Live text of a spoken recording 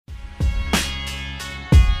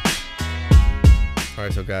All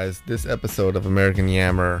right, so guys, this episode of American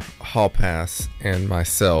Yammer, Hall Pass, and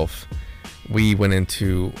myself, we went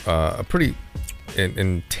into a pretty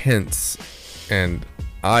intense, and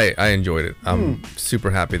I enjoyed it. I'm super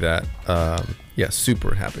happy that,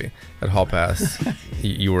 super happy that Hall Pass,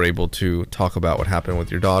 you were able to talk about what happened with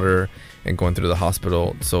your daughter and going through the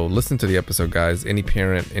hospital. So listen to the episode, guys. Any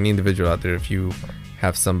parent, any individual out there, if you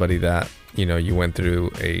have somebody that, you went through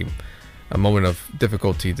a moment of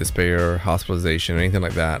difficulty, despair, hospitalization, anything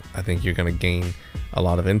like that, I think you're going to gain a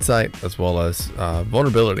lot of insight as well as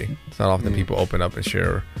vulnerability. It's not often people open up and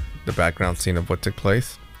share the background scene of what took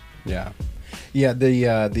place. Yeah.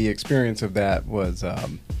 The experience of that was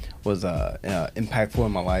impactful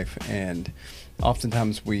in my life, and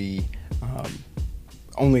oftentimes we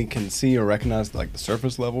only can see or recognize like the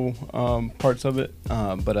surface level parts of it,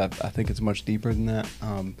 but I think it's much deeper than that,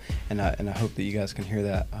 and I hope that you guys can hear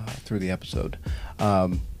that through the episode.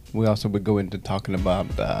 We also would go into talking about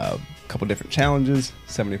a couple different challenges,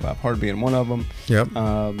 75 Hard being one of them. Yep.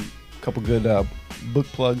 A couple good book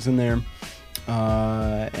plugs in there.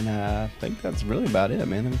 And I think that's really about it,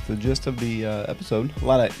 man. That's the gist of the episode. A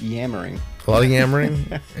lot of yammering.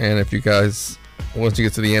 And if you guys, once you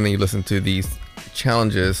get to the end and you listen to these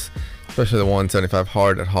challenges, especially the 175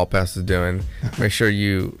 Hard that Hall Pass is doing, make sure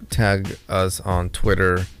you tag us on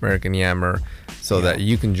Twitter, American Yammer, so that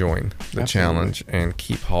you can join the challenge and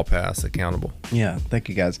keep Hall Pass accountable. Yeah, thank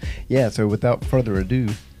you guys. Yeah, so without further ado,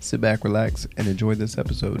 sit back, relax, and enjoy this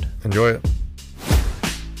episode. Enjoy it.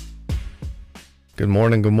 Good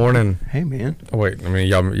morning. Hey, man. Oh, wait, I mean,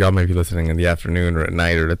 y'all may be listening in the afternoon or at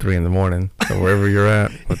night or at 3 in the morning. So wherever you're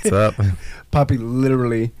at, what's up? Poppy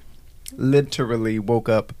literally woke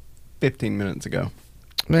up 15 minutes ago.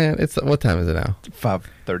 Man, what time is it now?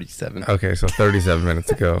 5:37. Okay, so 37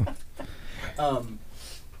 minutes ago.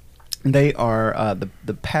 They are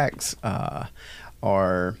the PAX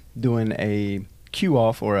are doing a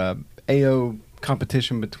Q-off or a AO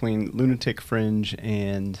competition between Lunatic Fringe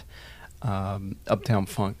and Uptown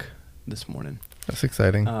Funk this morning. That's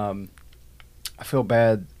exciting. I feel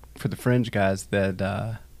bad for the Fringe guys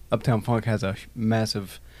that Uptown Funk has a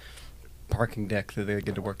massive parking deck that they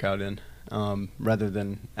get to work out in, rather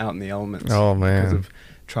than out in the elements. Oh, man. Because of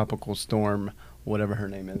Tropical Storm, whatever her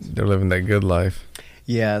name is. They're living that good life.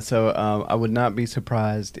 Yeah, so I would not be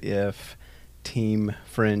surprised if Team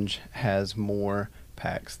Fringe has more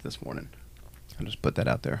packs this morning. I'll just put that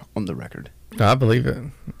out there on the record. No, I believe it.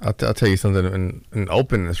 I'll tell you something in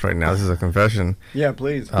openness right now. This is a confession. Yeah,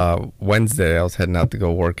 please. Wednesday, I was heading out to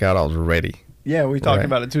go work out. I was ready. Yeah, we talked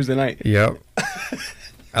about it Tuesday night. Yep.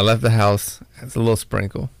 I left the house. It's a little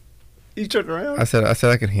sprinkle. You turned around? I said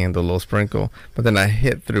I could handle a little sprinkle, but then I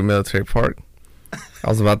hit through Military Park. I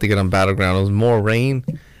was about to get on Battleground. It was more rain.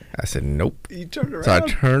 I said, nope. You turned around? So I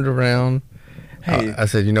turned around. Hey. I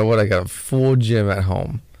said, you know what? I got a full gym at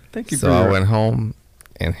home. Thank you. So I went home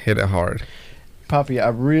and hit it hard. Poppy, I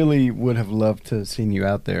really would have loved to have seen you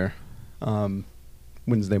out there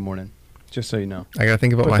Wednesday morning. Just so you know. I gotta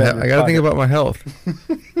think about my health. I gotta think about my health.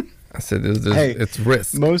 I said, it's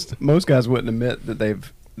risk. Most guys wouldn't admit that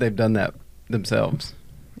they've done that themselves.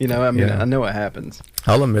 I mean, I know it happens.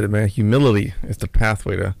 I'll admit it, man. Humility is the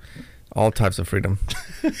pathway to all types of freedom.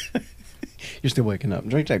 You're still waking up.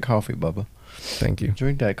 Drink that coffee, Bubba. Thank you.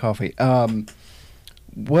 Drink that coffee.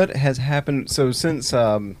 What has happened? So since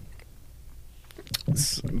we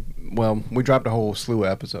dropped a whole slew of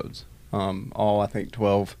episodes. All I think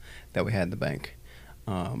 12 that we had in the bank.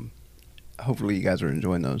 Hopefully you guys are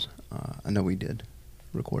enjoying those. I know we did,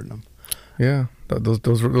 recording them. Yeah,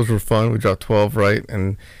 those were fun. We dropped 12, right?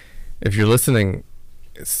 And if you're listening,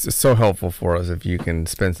 it's so helpful for us if you can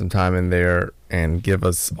spend some time in there and give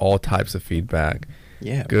us all types of feedback.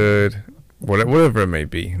 Yeah, good, whatever it may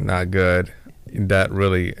be, not good. That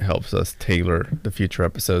really helps us tailor the future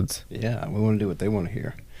episodes. Yeah, we want to do what they want to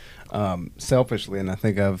hear. Selfishly, and I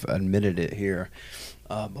think I've admitted it here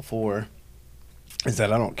before, is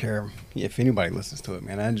that I don't care if anybody listens to it,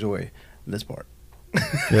 man. I enjoy this part.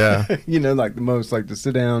 Yeah. Like the most, like to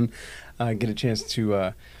sit down, get a chance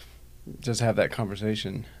to just have that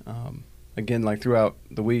conversation. Again, like throughout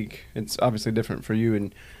the week, it's obviously different for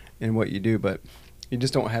you and what you do, but you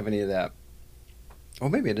just don't have any of that. Well,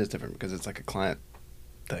 maybe it is different because it's like a client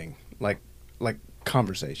thing, like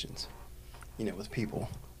conversations, with people,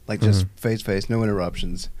 like just face to face, no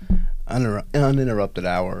interruptions, uninterrupted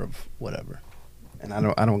hour of whatever. And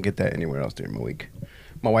I don't get that anywhere else during my week.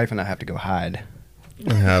 My wife and I have to go hide.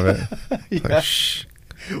 And have it. Yeah. Like, shh.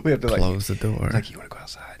 We have to close the door. Like, you want to go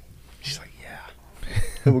outside? She's like, yeah.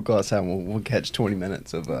 We'll go outside and we'll catch 20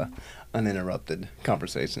 minutes of uninterrupted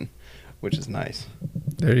conversation, which is nice.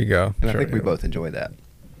 There you go. And I think we both enjoy that.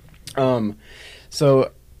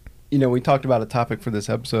 So, we talked about a topic for this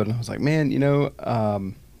episode, and I was like, man,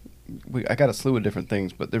 I got a slew of different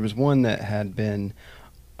things, but there was one that had been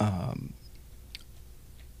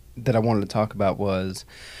that I wanted to talk about was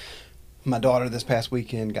my daughter this past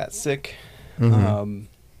weekend got sick. Mm-hmm.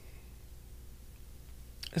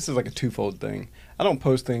 This is like a twofold thing. I don't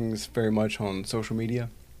post things very much on social media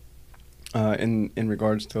in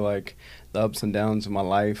regards to like the ups and downs of my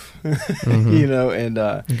life,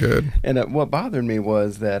 Mm-hmm. Good. And what bothered me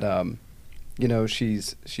was that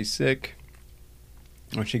she's sick,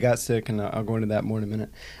 or she got sick, and I'll go into that more in a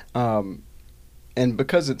minute. And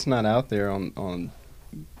because it's not out there on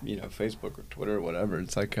Facebook or Twitter or whatever,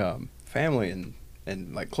 it's like family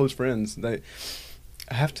and like close friends, they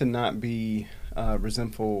have to not be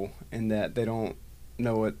resentful in that they don't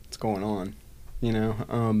know what's going on,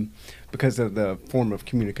 because of the form of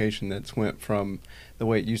communication that's went from the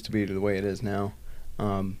way it used to be to the way it is now.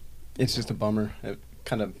 It's just a bummer. It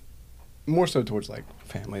kind of more so towards like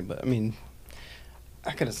family, but I mean,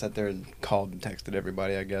 I could have sat there and called and texted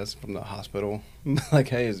everybody, I guess, from the hospital. Like,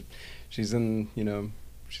 hey, she's in,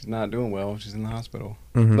 she's not doing well. She's in the hospital.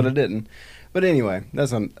 Mm-hmm. But I didn't. But anyway,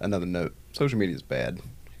 that's another note. Social media is bad.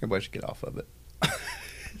 Everybody should get off of it.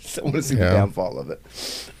 So I want to see the downfall of it.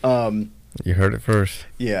 You heard it first.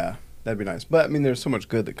 Yeah, that'd be nice. But, I mean, there's so much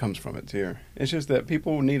good that comes from it, too. It's just that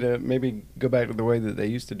people need to maybe go back to the way that they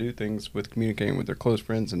used to do things with communicating with their close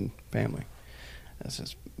friends and family. That's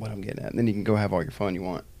just what I'm getting at. And then you can go have all your fun you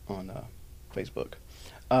want on Facebook.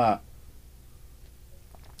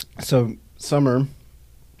 So Summer,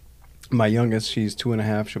 my youngest, she's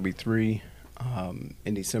 2.5. She'll be 3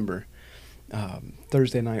 in December.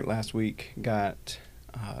 Thursday night last week,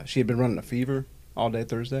 she had been running a fever all day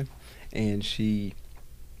Thursday, and she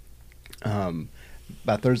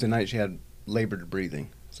by Thursday night she had labored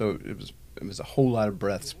breathing. So it was a whole lot of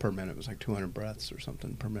breaths per minute. It was like 200 breaths or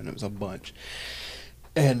something per minute. It was a bunch.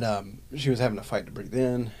 And she was having to fight to breathe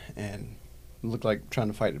in, and it looked like trying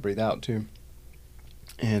to fight to breathe out, too.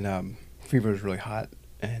 And fever was really hot,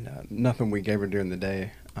 and nothing we gave her during the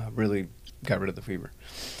day really got rid of the fever.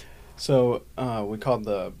 So we called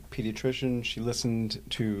the pediatrician. She listened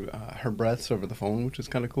to her breaths over the phone, which is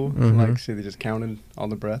kind of cool. Mm-hmm. Like, see, they just counted all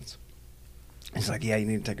the breaths. He's like, yeah, you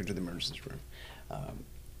need to take her to the emergency room.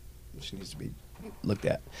 She needs to be looked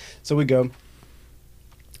at. So we go.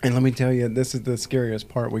 And let me tell you, this is the scariest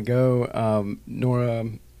part. We go, Nora,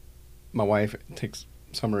 my wife, takes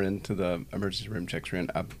Summer into the emergency room, checks her in.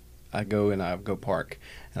 I go park,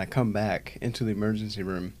 and I come back into the emergency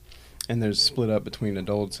room, and there's split up between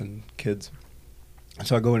adults and kids.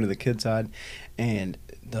 So I go into the kid side, and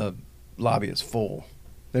the lobby is full.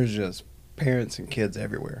 There's just parents and kids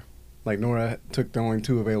everywhere. Like, Nora took the only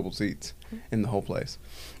 2 available seats in the whole place.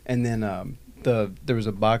 And then there was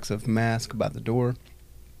a box of masks by the door.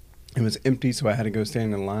 It was empty, so I had to go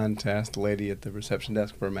stand in line to ask the lady at the reception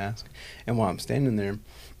desk for a mask. And while I'm standing there,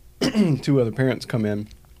 2 other parents come in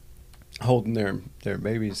holding their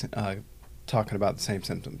babies, talking about the same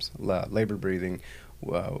symptoms: labor breathing,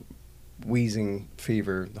 wheezing,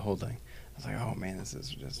 fever, the whole thing. I was like, oh man, this is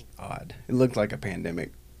just odd. It looked like a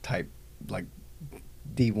pandemic type, like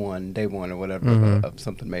D1, day 1 or whatever, mm-hmm. of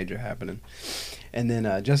something major happening. And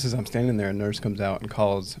then just as I'm standing there, a nurse comes out and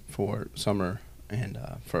calls for Summer and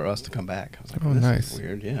for us to come back. I was like, oh, this nice. is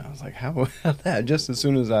weird. Yeah, I was like, how that? Just as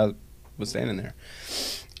soon as I was standing there.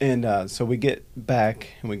 And so we get back,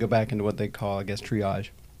 and we go back into what they call, I guess, triage.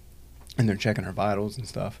 And they're checking her vitals and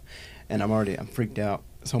stuff. And I'm freaked out.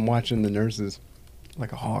 So I'm watching the nurses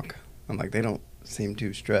like a hawk. I'm like, they don't seem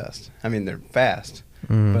too stressed. I mean, they're fast,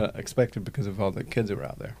 but expected because of all the kids that were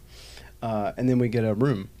out there. And then we get a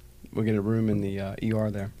room. We get a room in the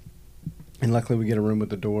ER there. And luckily we get a room with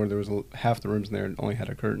the door. There was half the rooms in there only had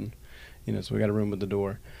a curtain. So we got a room with the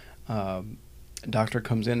door. Doctor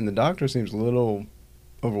comes in, and the doctor seems a little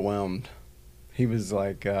overwhelmed. He was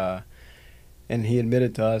like, and he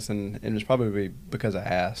admitted to us, and it was probably because I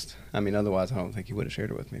asked. I mean, otherwise I don't think he would have shared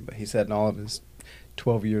it with me. But he said in all of his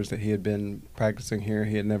 12 years that he had been practicing here,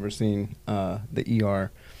 he had never seen the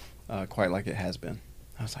ER quite like it has been.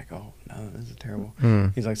 I was like, oh, no, this is terrible.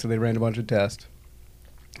 He's like, so they ran a bunch of tests,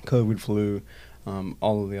 COVID, flu,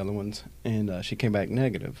 all of the other ones, and she came back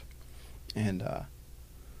negative. And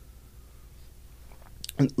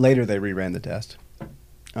later they reran the test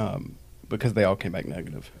because they all came back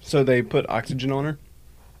negative. So they put oxygen on her.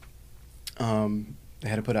 They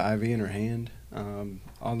had to put an IV in her hand.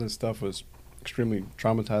 All this stuff was extremely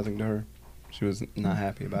traumatizing to her. She was not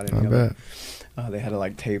happy about any of it. They had to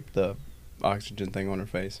tape the oxygen thing on her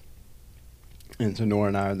face. And so Nora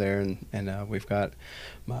and I are there, and we've got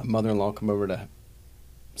my mother-in-law come over to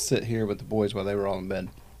sit here with the boys while they were all in bed.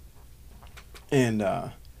 And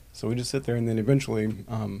so we just sit there, and then eventually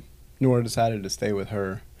Nora decided to stay with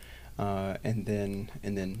her, and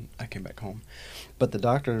then I came back home. But the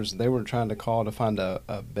doctors, they were trying to call to find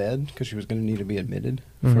a bed because she was going to need to be admitted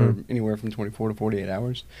for anywhere from 24 to 48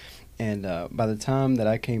 hours. And by the time that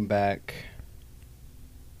I came back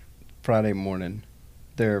Friday morning,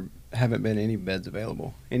 there haven't been any beds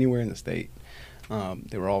available anywhere in the state.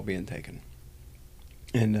 They were all being taken.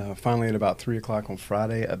 And finally, at about 3 o'clock on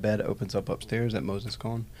Friday, a bed opens up upstairs at Moses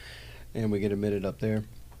Cone, and we get admitted up there.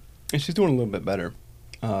 And she's doing a little bit better.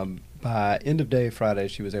 By end of day Friday,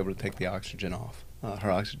 she was able to take the oxygen off.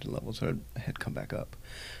 Her oxygen levels had come back up.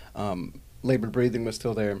 Labored breathing was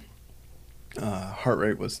still there. Heart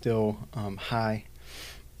rate was still high,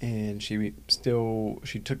 and she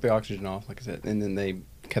took the oxygen off, like I said, and then they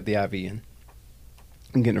kept the IV in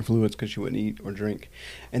and getting her fluids because she wouldn't eat or drink.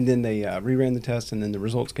 And then they reran the test, and then the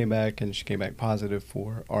results came back, and she came back positive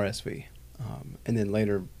for RSV. And then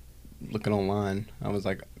later, looking online, I was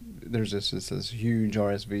like, there's this huge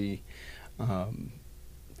RSV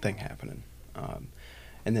thing happening.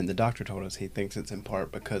 And then the doctor told us he thinks it's in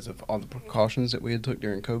part because of all the precautions that we had took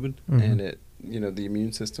during COVID, and the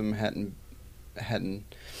immune system hadn't had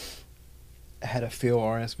to feel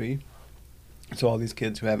RSV. So all these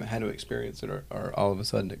kids who haven't had to experience it are all of a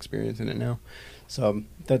sudden experiencing it now. So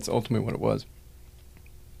that's ultimately what it was.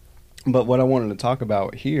 But what I wanted to talk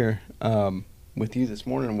about here with you this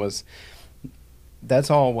morning was that's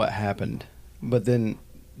all what happened. But then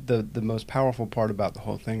the most powerful part about the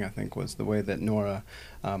whole thing, I think, was the way that Nora,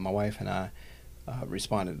 my wife, and I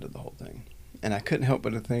responded to the whole thing. And I couldn't help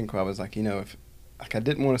but to think, I was like, if I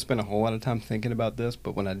didn't want to spend a whole lot of time thinking about this,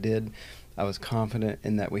 but when I did, I was confident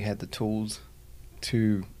in that we had the tools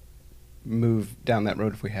to move down that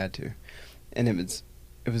road if we had to. And it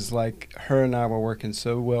was like her and I were working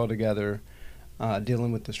so well together,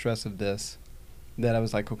 dealing with the stress of this, that I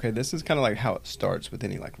was like, okay, this is kind of like how it starts with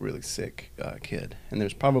any like really sick kid. And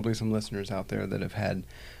there's probably some listeners out there that have had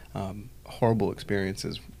horrible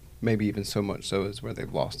experiences, maybe even so much so as where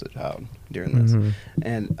they've lost a child during this.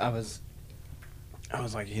 And I was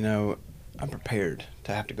like, I'm prepared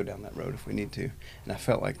to have to go down that road if we need to. And I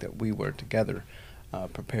felt like that we were together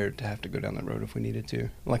prepared to have to go down that road if we needed to.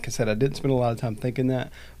 Like I said, I didn't spend a lot of time thinking that,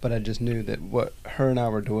 but I just knew that what her and I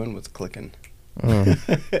were doing was clicking. And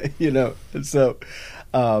so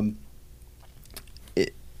I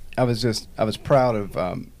was proud of,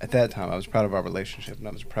 at that time, I was proud of our relationship, and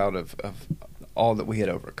I was proud of all that we had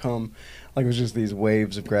overcome. Like, it was just these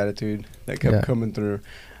waves of gratitude that kept coming through.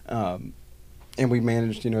 And we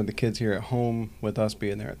managed, the kids here at home with us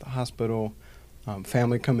being there at the hospital.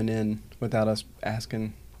 Family coming in without us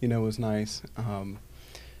asking, was nice.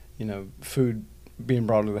 Food being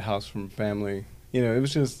brought to the house from family. It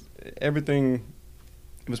was just everything.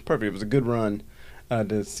 It was perfect. It was a good run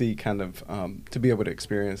to see kind of, to be able to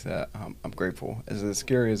experience that. I'm grateful. As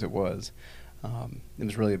scary as it was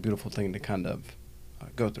really a beautiful thing to kind of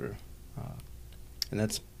go through. And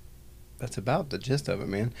that's about the gist of it,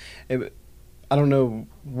 man. I don't know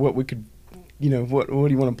what we could, what do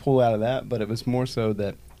you want to pull out of that? But it was more so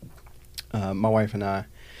that my wife and I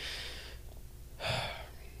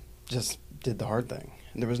just did the hard thing.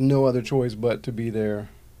 And there was no other choice but to be there,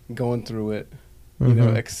 going through it,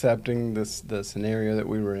 accepting the scenario that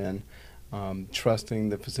we were in, trusting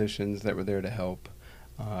the physicians that were there to help,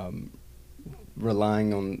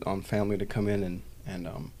 relying on family to come in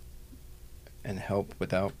and help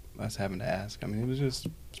without us having to ask. I mean, it's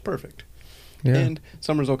perfect. Yeah. And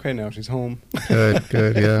Summer's okay now. She's home. Good.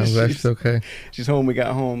 Yeah, I'm glad she's okay. She's home. We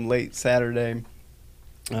got home late Saturday,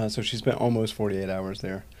 so she spent almost 48 hours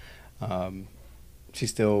there. She's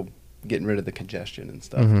still getting rid of the congestion and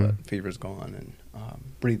stuff, but fever's gone and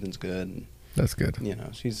breathing's good. And, that's good.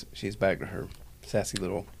 She's back to her sassy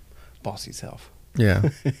little bossy self. Yeah.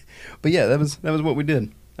 But yeah, that was what we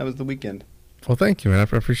did. That was the weekend. Well, thank you, man. I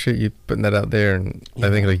appreciate you putting that out there. And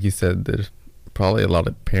I think, like you said, there's probably a lot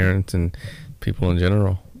of parents and people in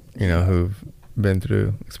general, who've been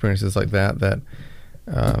through experiences like that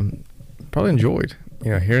probably enjoyed,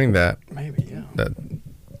 hearing that. Maybe, yeah. That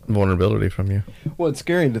vulnerability from you. Well, it's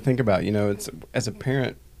scary to think about. It's as a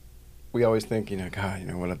parent, we always think,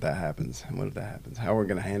 God, what if that happens? What if that happens? How are we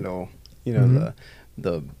going to handle,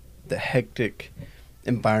 the hectic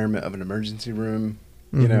environment of an emergency room?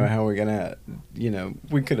 How are we going to,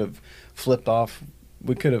 we could have flipped off.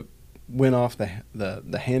 We could have went off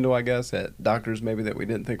the handle, I guess, at doctors maybe that we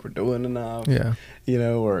didn't think were doing enough. Yeah.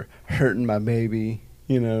 Or hurting my baby.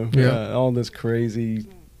 All this crazy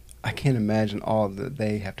I can't imagine all that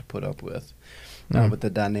they have to put up with the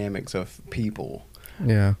dynamics of people.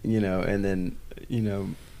 Yeah. And then,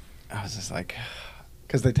 I was just like,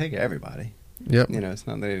 because they take everybody. Yep. It's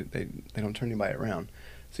not, they don't turn anybody around.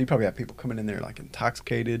 So you probably have people coming in there like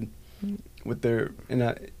intoxicated with their, in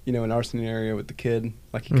our scenario with the kid,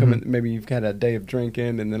 like you come in, maybe you've had a day of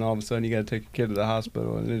drinking and then all of a sudden you got to take your kid to the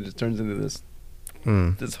hospital and it just turns into this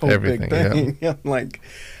whole big thing. Yeah. Like,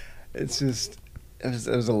 it's just, it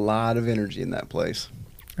was a lot of energy in that place.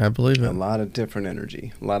 I believe it. A lot of different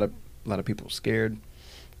energy. A lot of people scared.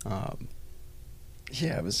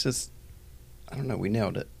 It was just, I don't know, we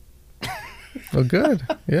nailed it. Well, good.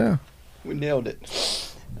 Yeah. We nailed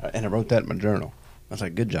it. And I wrote that in my journal. I was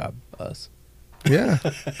like, good job, us. Yeah.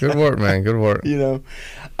 Good work, man. Good work.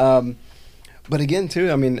 But again,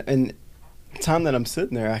 too, I mean, in the time that I'm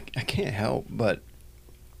sitting there, I can't help but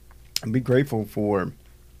be grateful for,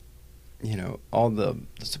 all the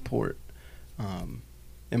support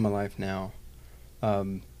in my life now.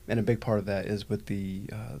 And a big part of that is with the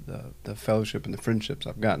fellowship and the friendships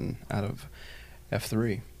I've gotten out of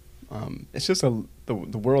F3. It's just the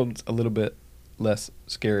world's a little bit less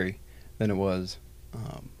scary than it was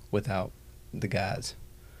without the guys.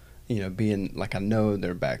 Being like, I know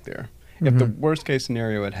they're back there. Mm-hmm. If the worst case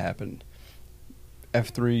scenario had happened,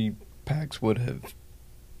 F3 packs would have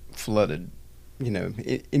flooded,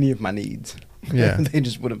 any of my needs. Yeah. They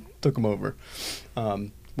just would have took them over,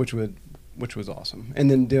 which was awesome. And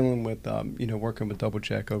then dealing with, working with Double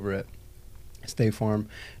Check over at State Farm,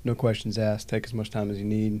 no questions asked, take as much time as you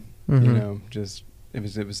need. Mm-hmm. Just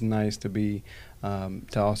it was nice to be to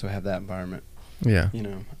also have that environment. Yeah.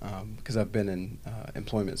 Because I've been in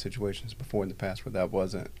employment situations before in the past where that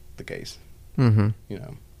wasn't the case. Mm-hmm.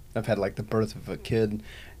 I've had like the birth of a kid,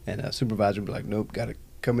 and a supervisor would be like, "Nope, got to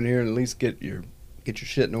come in here and at least get your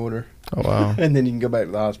shit in order." Oh wow! And then you can go back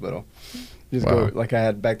to the hospital. Just go like I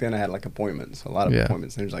had back then. I had like appointments, a lot of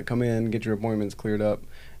appointments. And he was like, "Come in, get your appointments cleared up,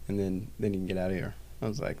 and then you can get out of here." I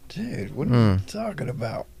was like, "Dude, what are you talking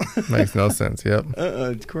about?" Makes no sense. Yep.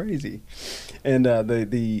 It's crazy, and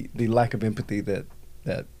the lack of empathy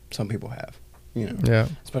that some people have, Yeah.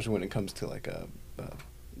 especially when it comes to like a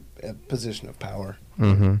position of power,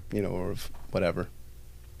 Mm-hmm. or of whatever.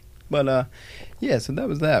 But so that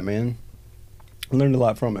was that, man. I learned a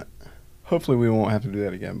lot from it. Hopefully we won't have to do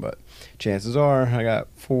that again, but chances are I got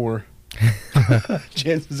 4.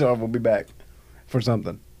 Chances are we'll be back for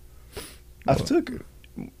something.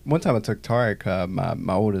 One time I took Tarek,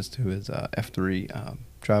 my oldest, who is F3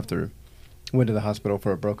 drive-through, went to the hospital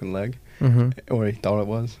for a broken leg, or he thought it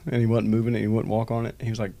was, and he wasn't moving it, he wouldn't walk on it. He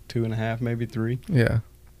was like 2.5, maybe 3. Yeah.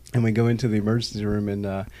 And we go into the emergency room, and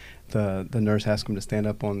the nurse asks him to stand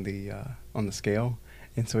up on the scale.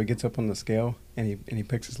 And so he gets up on the scale, and he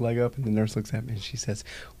picks his leg up, and the nurse looks at me, and she says,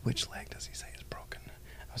 "Which leg does he say is broken?"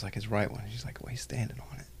 I was like, "His right one." And she's like, "Well, he's standing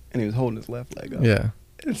on it." And he was holding his left leg up. Yeah.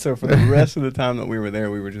 And so for the rest of the time that we were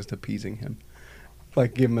there, we were just appeasing him.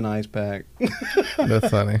 Like, give him an ice pack. That's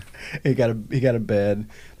funny. He got a bed.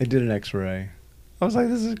 They did an X-ray. I was like,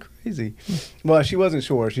 this is crazy. Well, she wasn't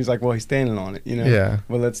sure. She's like, well, he's standing on it, Yeah.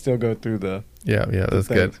 Well, let's still go through the that's things.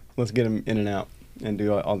 good. Let's get him in and out and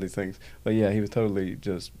do all these things. But yeah, he was totally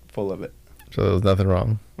just full of it. So there was nothing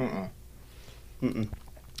wrong.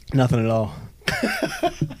 Nothing at all.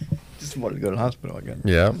 Just wanted to go to the hospital, I guess.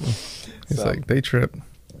 Yeah. He's like, they trip.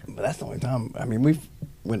 But that's the only time. I mean, we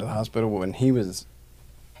went to the hospital when he was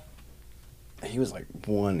like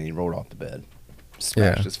 1 and he rolled off the bed.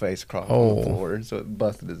 Smashed his face across the floor, so it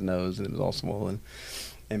busted his nose and it was all swollen.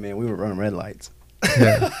 And man, we were running red lights.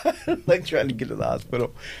 Yeah. Like trying to get to the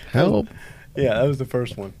hospital. Help. Yeah, that was the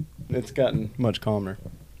first one. It's gotten much calmer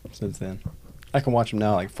since then. I can watch him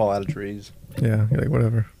now like fall out of trees. Yeah, you're like,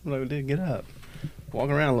 whatever. I'm like, dude, get up.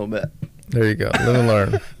 Walk around a little bit. There you go. Live and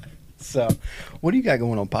learn. So, what do you got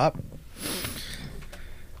going on, Pop?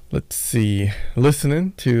 Let's see.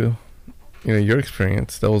 Listening to your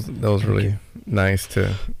experience, that was really nice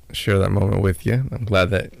to share that moment with you. I'm glad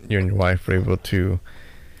that you and your wife were able to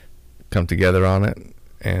come together on it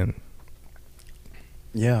and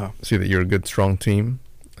see that you're a good, strong team.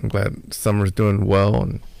 I'm glad Summer's doing well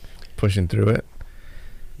and pushing through it.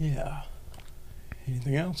 Yeah.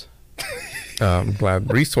 Anything else? I'm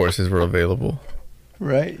glad resources were available.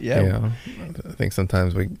 Right, yeah. I think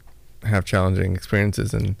sometimes we have challenging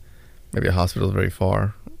experiences and maybe a hospital is very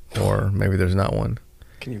far or maybe there's not one.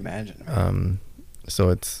 Can you imagine? So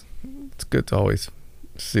it's good to always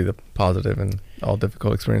see the positive in all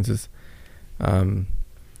difficult experiences. Or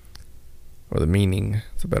the meaning,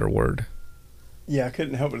 it's a better word. Yeah, I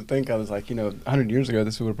couldn't help but think, I was like, 100 years ago,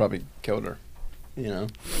 this would have probably killed her.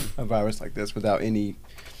 A virus like this without any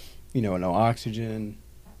no oxygen,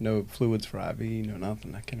 no fluids for IV, no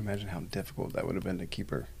nothing. I can't imagine how difficult that would have been to keep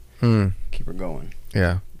her going.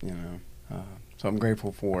 Yeah. So I'm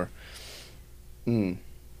grateful for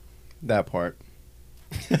that part.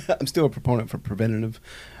 I'm still a proponent for preventative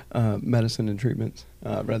medicine and treatments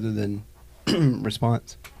rather than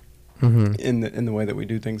response in the way that we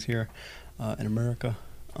do things here in America.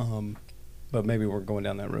 But maybe we're going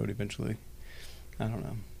down that road eventually. I don't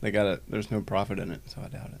know. There's no profit in it, so I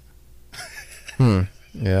doubt it.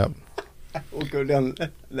 Yeah. We'll go down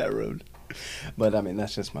that road. But I mean,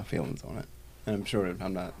 that's just my feelings on it. And I'm sure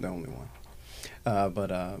I'm not the only one.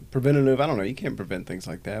 But preventative, I don't know. You can't prevent things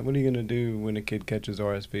like that. What are you going to do when a kid catches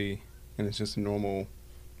RSV and it's just a normal,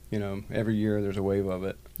 every year there's a wave of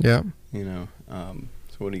it? Yeah.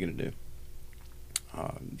 So what are you going to do?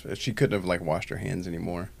 She couldn't have, washed her hands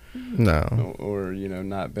anymore. No. Or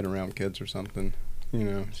not been around kids or something.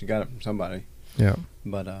 She got it from somebody. Yeah.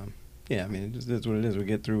 But, yeah, I mean, it just is what it is. We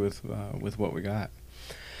get through with what we got.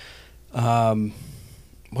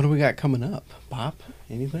 What do we got coming up, Pop?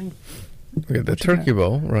 Anything? We got the Turkey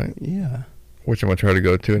Bowl, right? Yeah. Which I'm going to try to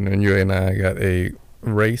go to. And then you and I got a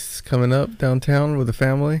race coming up downtown with the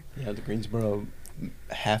family. Yeah, the Greensboro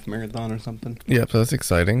half marathon or something. Yeah, so that's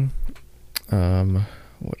exciting.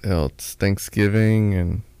 What else? Thanksgiving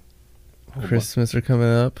and Christmas are coming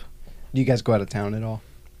up. Do you guys go out of town at all?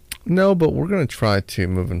 No, but we're going to try to,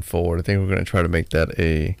 moving forward, I think we're going to try to make that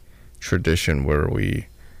a tradition where we,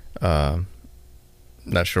 not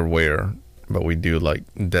sure where, but we do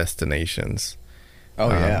destinations. Oh,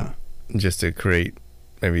 yeah. Just to create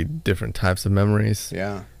maybe different types of memories.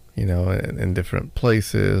 Yeah. In different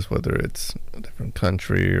places, whether it's a different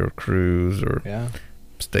country or cruise or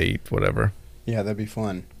state, whatever. Yeah, that'd be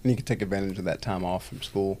fun. And you could take advantage of that time off from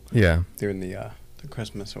school. Yeah. During the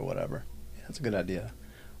Christmas or whatever. Yeah, that's a good idea.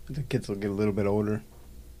 The kids will get a little bit older.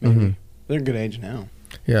 Maybe. They're a good age now.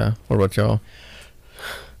 Yeah. What about y'all?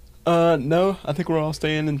 No, I think we're all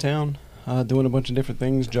staying in town, doing a bunch of different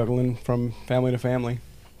things, juggling from family to family.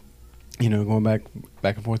 Going back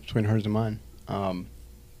and forth between hers and mine.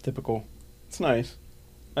 Typical. It's nice.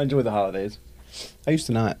 I enjoy the holidays. I used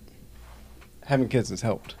to not. Having kids has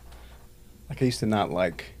helped. I used to not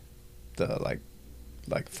like the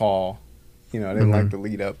fall. I didn't like the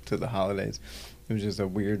lead up to the holidays. It was just a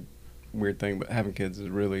weird thing. But having kids has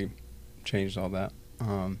really changed all that.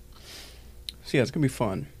 So yeah, it's gonna be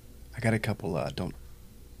fun. I got a couple.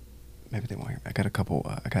 Maybe they won't hear. I got a couple.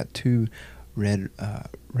 I got 2 Red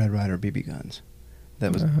Ryder BB guns.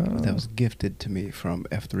 That was gifted to me from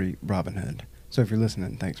F3 Robin Hood. So if you're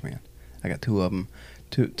listening, thanks, man. I got 2 of them.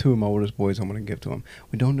 Two of my oldest boys I'm going to give to them.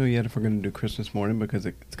 We don't know yet if we're going to do Christmas morning because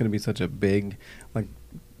it's going to be such a big,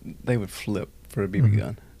 they would flip for a BB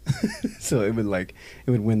gun. So it would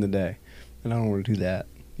win the day. And I don't want to do that.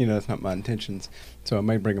 That's not my intentions. So I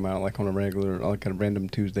might bring them out on a regular, a random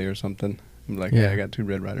Tuesday or something. I'm like, yeah, I got 2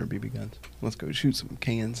 Red Ryder BB guns. Let's go shoot some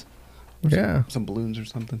cans. Some balloons or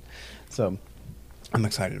something. So I'm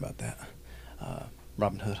excited about that.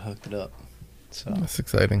 Robin Hood hooked it up. So that's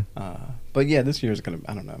exciting. But yeah, this year is going to,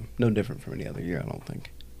 I don't know, no different from any other year, I don't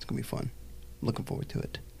think. It's going to be fun. Looking forward to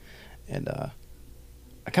it. And I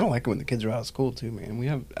kind of like it when the kids are out of school too,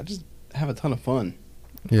 man. I just have a ton of fun.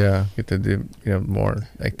 Yeah, get to do more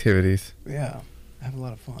activities. Yeah, I have a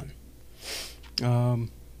lot of fun.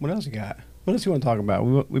 What else you got? What else you want to talk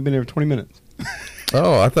about? We've been here for 20 minutes.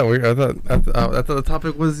 Oh, I thought the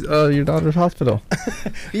topic was your daughter's hospital.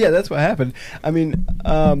 Yeah, that's what happened. I mean,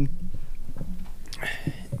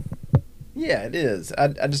 yeah, it is.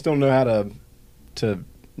 I just don't know how to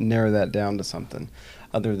narrow that down to something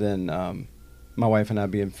other than my wife and I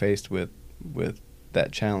being faced with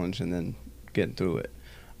that challenge and then getting through it.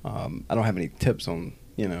 I don't have any tips on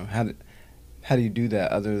how do you do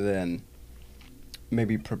that other than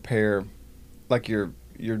maybe prepare your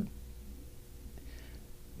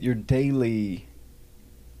daily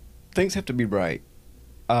things have to be right.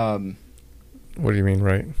 What do you mean,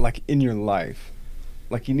 right? In your life,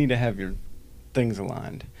 you need to have your things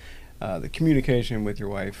aligned. The communication with your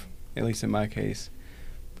wife, at least in my case,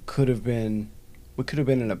 we could have been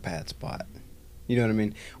in a bad spot. You know what I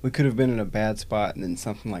mean? We could have been in a bad spot, and then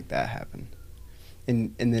something like that happened,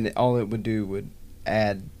 and then all it would do would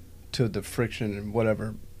add to the friction and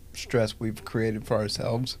whatever stress we've created for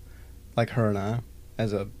ourselves, like her and I,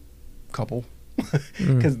 as a couple.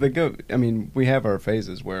 Because we have our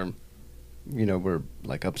phases where, we're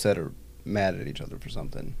upset or mad at each other for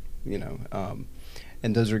something, and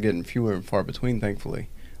those are getting fewer and far between, thankfully.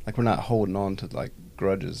 We're not holding on to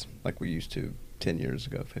grudges like we used to 10 years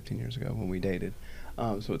ago, 15 years ago when we dated.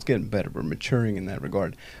 So it's getting better. We're maturing in that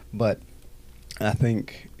regard. But I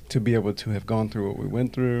think to be able to have gone through what we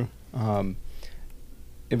went through,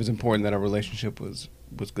 it was important that our relationship was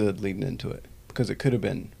good leading into it, because it could have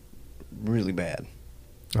been really bad.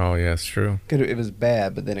 Oh yeah, it's true. It was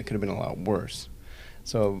bad, but then it could have been a lot worse.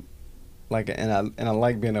 So, like, and I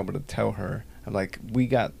like being able to tell her, I'm like, we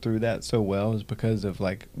got through that so well is because of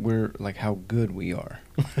like we're like how good we are,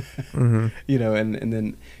 Mm-hmm. you know, and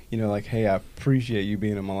then, you know, like, hey, I appreciate you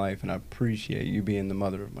being in my life, and I appreciate you being the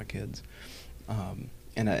mother of my kids, and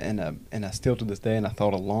I still to this day, and I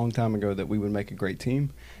thought a long time ago that we would make a great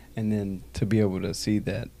team, and then to be able to see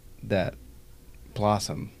that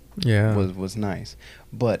blossom, Yeah. was nice,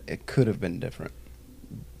 but it could have been different,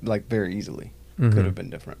 like very easily Mhm. could have been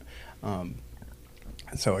different.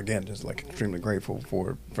 So again, just like extremely grateful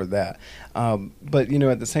for that. But you know,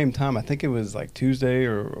 at the same time, I think it was like Tuesday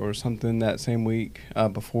or something that same week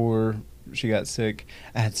before she got sick,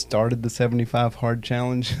 I had started the 75 hard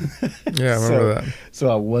challenge. Yeah, I remember that. So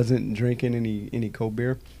I wasn't drinking any cold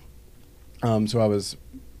beer. So I was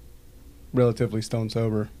relatively stone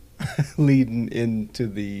sober leading into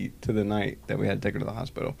the night that we had to take her to the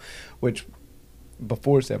hospital, which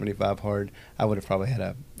before 75 hard, I would have probably had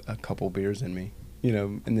a couple beers in me, you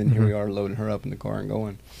know, and then here we Mhm. are loading her up in the car and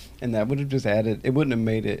going. And that would have just added, it wouldn't have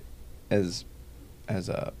made it as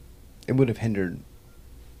it would have hindered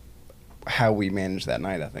how we managed that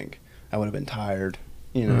night, I think. I would have been tired,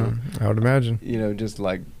 you know, I would imagine. you know, just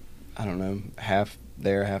like, I don't know, half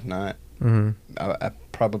there, half not. Mm-hmm. I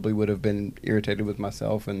probably would have been irritated with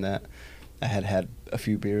myself and that I had a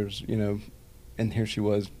few beers, you know, and here she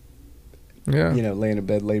was, Yeah. you know, laying in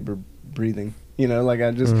bed, labor breathing, you know, like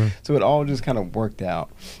I just, Mhm. so it all just kind of worked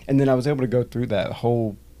out. And then I was able to go through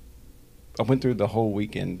I went through the whole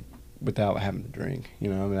weekend without having to drink, you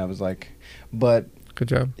know, I mean, I was like, but Good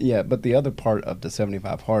job. yeah, but the other part of the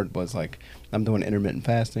 75 hard was like, I'm doing intermittent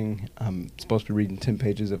fasting. I'm supposed to be reading 10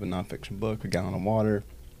 pages of a nonfiction book, a gallon of water,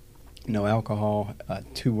 no alcohol,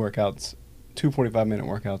 2 45-minute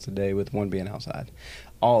workouts a day with one being outside.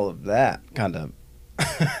 All of that kind of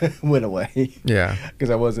went away. Yeah. Because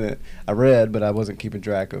I read, but I wasn't keeping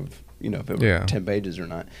track of, you know, if it were Yeah. 10 pages or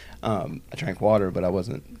not. I drank water, but I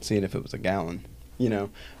wasn't seeing if it was a gallon, you know.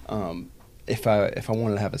 If I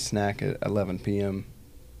wanted to have a snack at 11 p.m.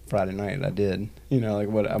 Friday night, I did. You know, like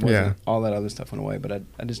what I wasn't. Yeah. All that other stuff went away, but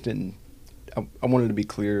I just didn't. I wanted to be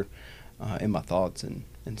clear in my thoughts, and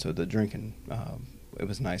so the drinking. It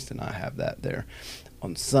was nice to not have that there.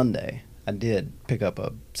 On Sunday, I did pick up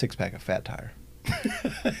a 6-pack of Fat Tire,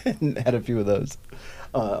 and had a few of those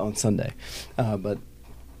on Sunday, but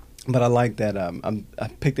I like that. I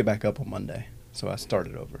picked it back up on Monday, so I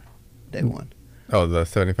started over day one. Oh, the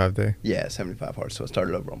 75 day. Yeah, 75 hard. So I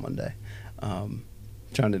started over on Monday,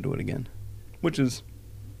 trying to do it again, which is,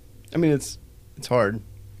 I mean, it's hard.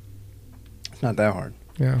 It's not that hard.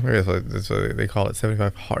 Yeah, maybe that's why they call it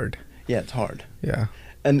 75 hard. Yeah, it's hard. Yeah.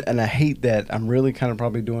 And I hate that I'm really kind of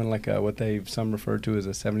probably doing like what some refer to as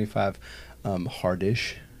a 75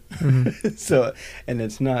 hardish. Mhm. So, and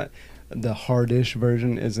it's not, the hardish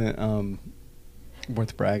version isn't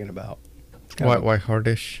worth bragging about. It's kind of Why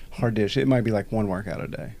hardish? hardish. It might be like one workout a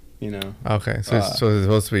day, you know. Okay, so it's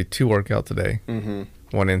supposed to be 2 workouts a day. Mm-hmm.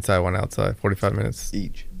 One inside, one outside. 45 minutes.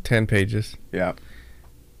 Each. 10 pages. Yeah.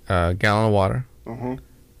 Gallon of water.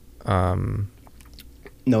 Mm-hmm.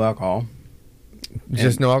 No alcohol.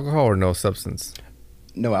 Just no alcohol or no substance?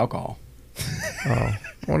 No alcohol. Oh,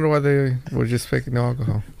 wonder why they would just pick no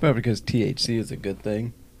alcohol. But because THC is a good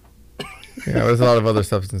thing. Yeah, there's a lot of other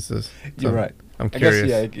substances. You're So right. I'm I curious, guess,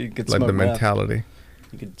 yeah, you could like smoke the meth. mentality.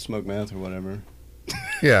 You could smoke meth or whatever.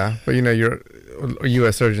 Yeah, but you know, a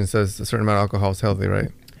U.S. surgeon says a certain amount of alcohol is healthy, right?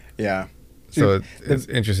 Yeah. So See, it's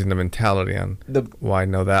interesting, the mentality on the why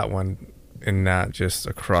know that one and not just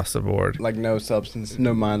across the board. like no substance,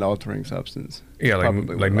 no mind-altering substance. Yeah,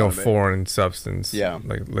 probably like what no I'd be. foreign substance. Yeah.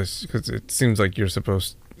 Like because it seems like it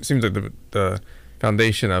seems like the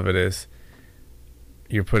foundation of it is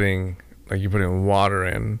you're putting water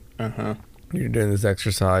in. Uh-huh. You're doing this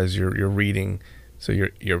exercise. You're reading, so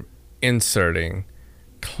you're inserting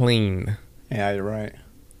clean Yeah, you're right.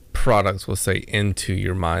 products, we'll say, into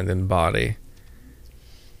your mind and body,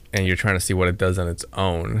 and you're trying to see what it does on its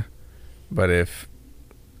own. But if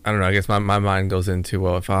I don't know, I guess my mind goes into,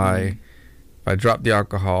 well, if I drop the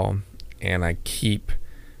alcohol and I keep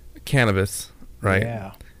cannabis, right?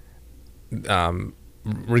 Yeah.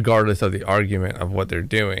 Regardless of the argument of what they're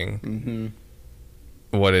doing,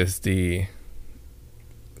 Mm-hmm. what is the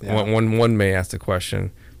Yeah. one may ask the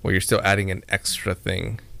question, well, you're still adding an extra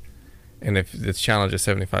thing, and if the challenge is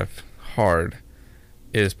 75 hard,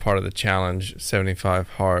 is part of the challenge 75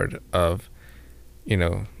 hard of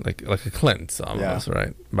like a cleanse almost,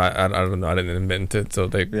 right? But I don't know. I didn't invent it, so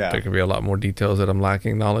there could be a lot more details that I'm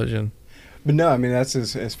lacking knowledge in. But no, I mean that's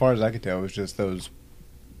as far as I could tell. It was just those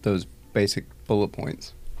basic bullet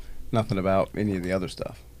points. Nothing about any of the other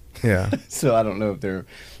stuff. Yeah. So I don't know if they're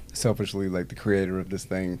selfishly like the creator of this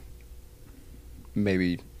thing.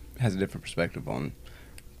 Maybe has a different perspective on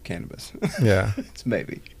cannabis. Yeah. It's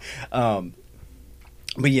maybe.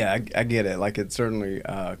 But yeah, I get it. Like it certainly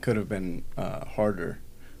could have been harder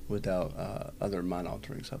without other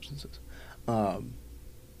mind-altering substances. But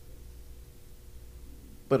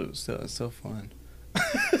it was so fun.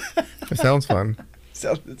 It sounds fun.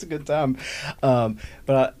 So it's a good time.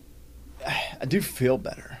 But I do feel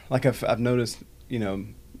better. Like I've noticed,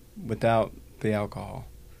 without the alcohol,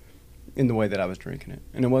 in the way that I was drinking it,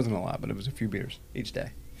 and it wasn't a lot, but it was a few beers each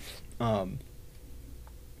day. I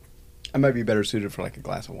might be better suited for like a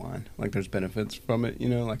glass of wine. Like there's benefits from it,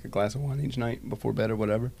 like a glass of wine each night before bed or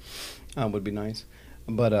whatever, would be nice.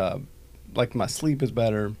 But like my sleep is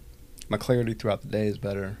better, my clarity throughout the day is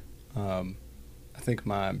better. I think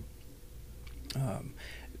my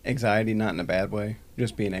anxiety, not in a bad way,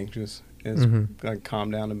 just being anxious, is like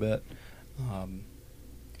calmed down a bit.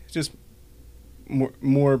 It's just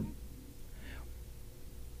more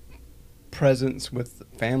presence with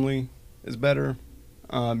family is better.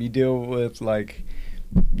 You deal with like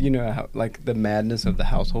the madness of the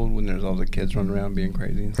household when there's all the kids running around being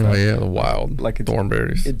crazy and stuff. Oh yeah, the wild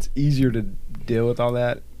thornberries. It's easier to deal with all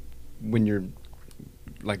that when you're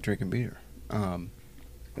like drinking beer.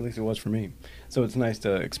 At least it was for me. So it's nice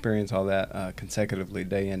to experience all that consecutively,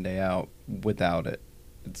 day in, day out, without it.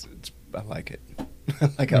 I like it.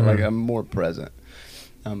 I'm more present.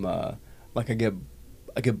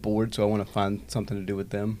 I get bored, so I want to find something to do with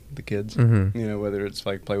them, the kids. Whether it's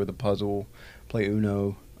like play with a puzzle, play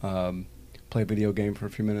Uno, play a video game for a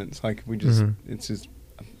few minutes. Like it's just,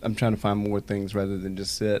 I'm trying to find more things rather than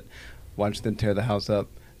just sit, watch them tear the house up,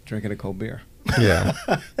 drinking a cold beer. Yeah.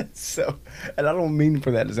 So, and I don't mean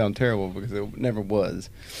for that to sound terrible because it never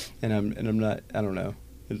was, and I'm not. I don't know.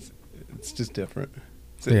 It's just different.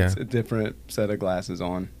 It's a different set of glasses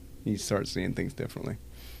on. You start seeing things differently.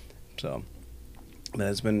 So, but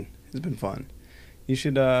it's been fun. You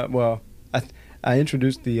should. Well, I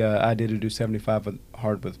introduced the idea to do 75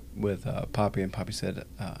 hard with Poppy, and Poppy said,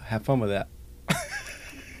 "Have fun with that."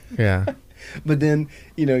 Yeah. But then,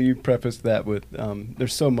 you preface that with,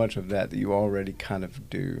 there's so much of that you already kind of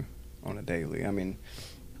do on a daily. I mean,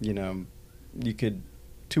 you could,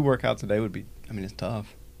 2 workouts a day would be, it's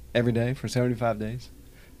tough. Every day for 75 days.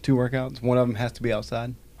 2 workouts. One of them has to be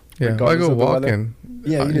outside. Yeah, I go walking.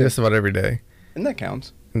 Yeah, you do. Just about every day. And that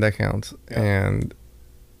counts. Yeah. And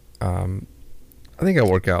I think I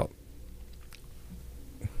work out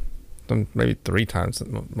maybe 3 times.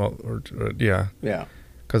 Yeah. Yeah.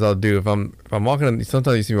 Because I'll do if I'm walking.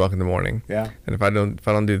 Sometimes you see me walk in the morning. Yeah. And if I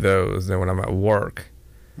don't do those, then when I'm at work,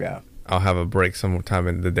 yeah, I'll have a break sometime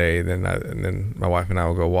in the day. And then my wife and I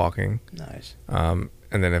will go walking. Nice. And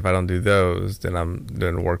then if I don't do those, then I'm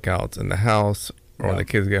doing workouts in the house, or when the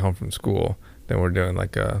kids get home from school, then we're doing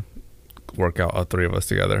like a workout, all 3 of us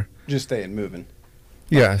together. Just staying moving.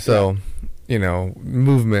 Yeah. So,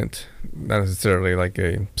 movement, not necessarily like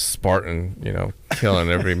a Spartan, killing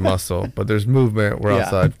every muscle, but there's movement. We're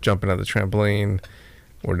outside jumping at the trampoline.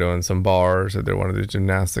 We're doing some bars if they want to do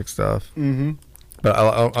gymnastic stuff. Mm-hmm. But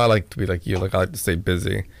I like to be like you. Like I like to stay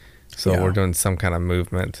busy. So we're doing some kind of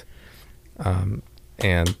movement.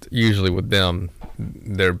 And usually with them,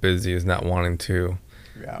 their busy is not wanting to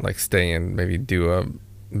like stay and maybe do a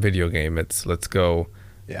video game. It's let's go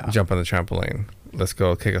jump on the trampoline. Let's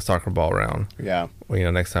go kick a soccer ball around. Yeah.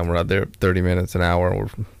 Well, next time we're out there 30 minutes, an hour, we're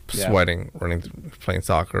sweating, playing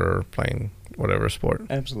soccer or playing whatever sport.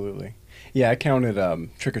 Absolutely. Yeah, I counted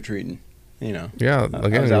trick-or-treating, Yeah,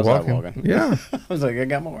 again, you're walking. Yeah. I was like, I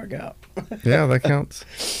got my workout. Yeah, that counts.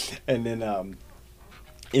 And then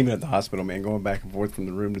even at the hospital, man, going back and forth from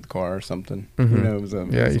the room to the car or something. Mm-hmm. It was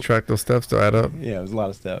you track those steps to add up. Yeah, it was a lot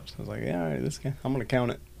of steps. I was like, all right, I'm going to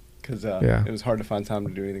count it. Because it was hard to find time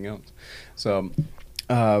to do anything else. So,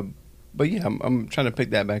 but yeah, I'm trying to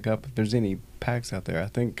pick that back up. If there's any packs out there, I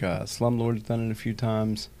think Slumlord's done it a few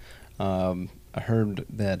times. I heard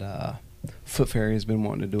that Foot Fairy has been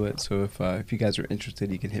wanting to do it. So if you guys are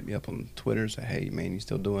interested, you can hit me up on Twitter. Say, hey man, you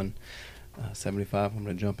still doing 75? I'm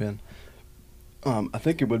gonna jump in. I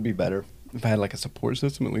think it would be better if I had like a support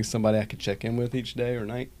system, at least somebody I could check in with each day or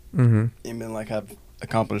night, and then like I've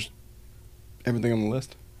accomplished everything on the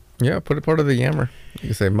list. Yeah, put it part of the Yammer. You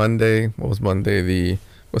can say Monday. What was Monday?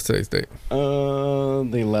 What's today's date? The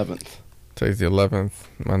 11th. Today's the 11th.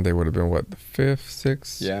 Monday would have been what, the 5th,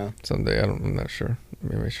 6th? Yeah. Sunday, I'm not sure.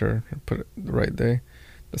 Let me make sure I put it the right day.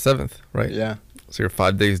 The 7th, right? Yeah. So you're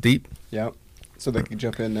 5 days deep? Yep. So they could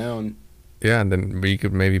jump in now and... Yeah, and then we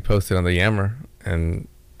could maybe post it on the Yammer and...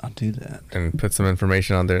 I'll do that. And put some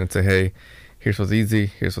information on there and say, hey, here's what's easy,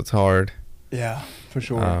 here's what's hard. Yeah, for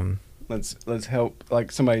sure. Let's help,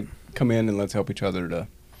 like, somebody come in and let's help each other to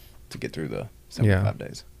get through the 75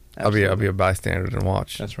 days. Absolutely. I'll be a bystander and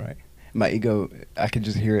watch. That's right. My ego, I could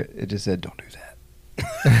just hear it. It just said, "Don't do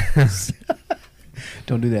that.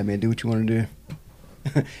 Don't do that, man. Do what you want to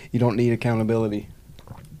do. You don't need accountability."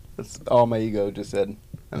 That's all my ego just said,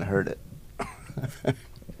 and I heard it.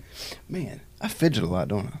 Man, I fidget a lot,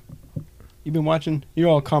 don't I? You been watching? You're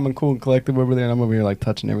all calm and cool and collective over there, and I'm over here like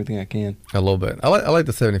touching everything I can. A little bit. I like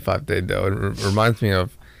the 75 day though. It reminds me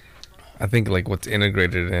of, I think like what's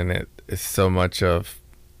integrated in it is so much of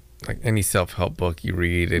like any self-help book you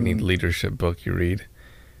read, any leadership book you read,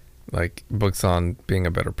 like books on being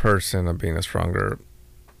a better person, of being a stronger,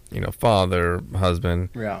 father, husband.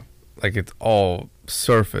 Yeah. Like it's all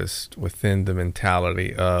surfaced within the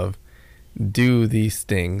mentality of do these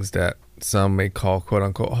things that some may call quote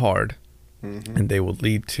unquote hard, and they will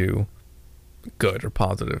lead to good or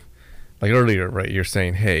positive. Like earlier, right? You're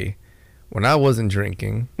saying, hey, when I wasn't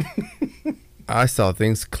drinking, I saw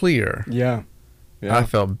things clear. Yeah. Yeah. I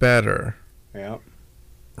felt better. Yeah.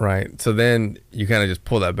 Right. So then you kind of just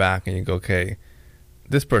pull that back and you go, okay,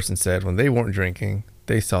 this person said when they weren't drinking,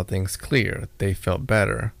 they saw things clear. They felt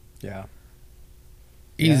better. Yeah.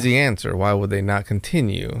 Easy answer. Why would they not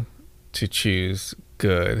continue to choose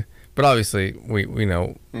good? But obviously, we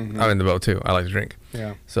know I'm in the boat too. I like to drink.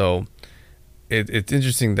 Yeah. So it's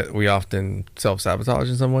interesting that we often self-sabotage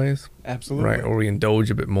in some ways. Absolutely. Right. Or we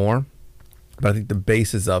indulge a bit more. But I think the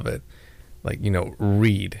basis of it, like,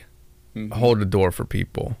 read, hold the door for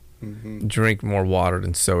people, drink more water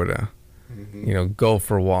than soda, go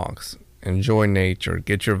for walks, enjoy nature,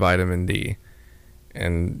 get your vitamin D,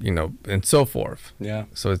 and, and so forth. Yeah.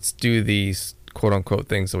 So it's do these quote unquote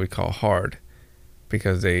things that we call hard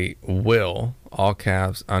because they will, all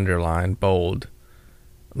caps, underline, bold,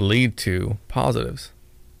 lead to positives.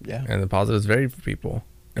 Yeah. And the positives vary for people.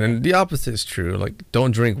 And then the opposite is true. Like, don't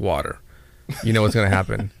drink water. You know what's going to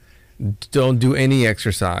happen. Don't do any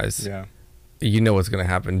exercise. Yeah. You know what's going to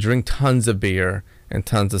happen. Drink tons of beer and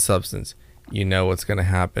tons of substance. You know what's going to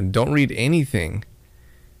happen. Don't read anything.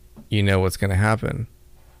 You know what's going to happen.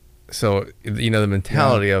 So, the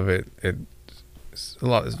mentality of it's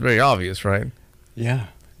very obvious, right? Yeah,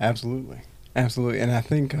 absolutely. Absolutely. And I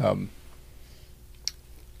think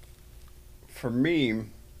for me,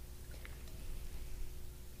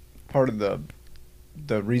 part of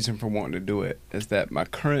the reason for wanting to do it is that my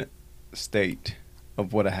current state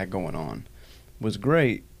of what I had going on was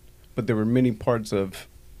great, but there were many parts of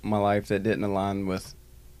my life that didn't align with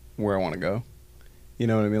where I want to go. You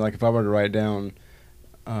know what I mean? Like if I were to write down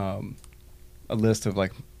a list of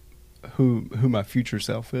like who my future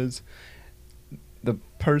self is, the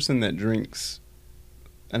person that drinks,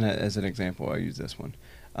 and as an example, I'll use this one,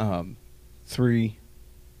 3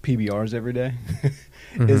 PBRs every day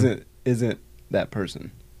isn't that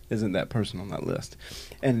person. Isn't that person on that list?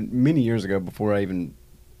 And many years ago, before I even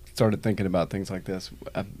started thinking about things like this,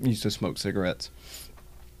 I used to smoke cigarettes.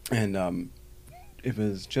 And it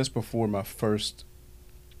was just before my first,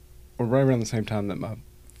 or right around the same time that my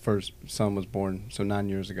first son was born, so 9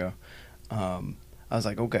 years ago, I was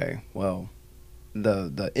like, okay, well,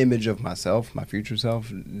 the image of myself, my future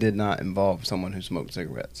self, did not involve someone who smoked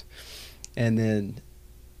cigarettes. And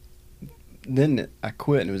then I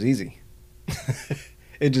quit and it was easy.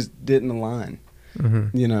 It just didn't align,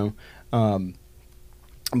 but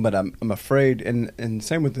I'm afraid, and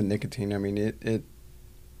same with the nicotine. I mean, it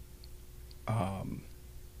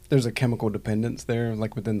there's a chemical dependence there,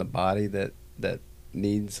 like within the body that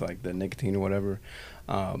needs like the nicotine or whatever.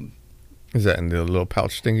 Is that in the little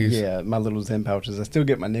pouch thingies? Yeah, my little Zen pouches. I still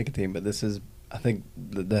get my nicotine, but this is, I think,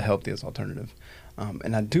 the healthiest alternative.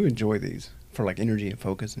 And I do enjoy these for like energy and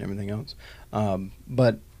focus and everything else.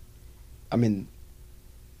 But I mean,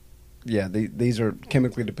 yeah, these are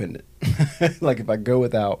chemically dependent. Like if I go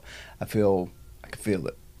without, I can feel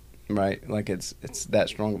it, right? Like it's that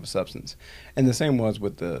strong of a substance. And the same was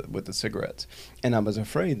with the cigarettes. And I was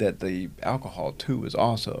afraid that the alcohol too was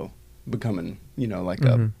also becoming, like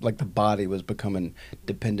the body was becoming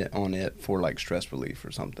dependent on it for like stress relief or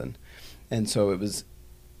something. And so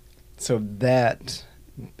that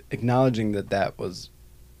acknowledging that was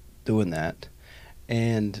doing that,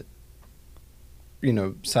 and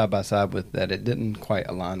side by side with that, it didn't quite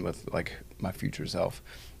align with like my future self.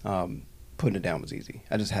 Putting it down was easy.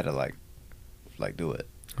 I just had to like like do it.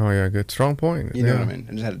 Oh yeah, good, strong point. You know what I mean?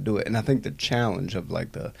 I just had to do it, and I think the challenge of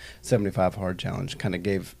like the 75 hard challenge kind of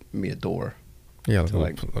gave me a door. Yeah, to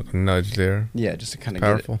like a nudge there. Yeah, just to kind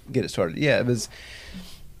of get it started. Yeah, it was.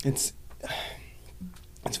 It's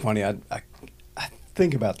funny. I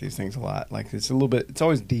think about these things a lot. Like it's a little bit. It's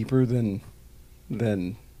always deeper than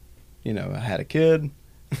you know. I had a kid,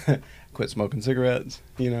 quit smoking cigarettes.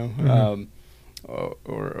 You know,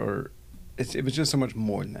 or it was just so much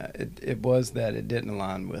more than that. It was that it didn't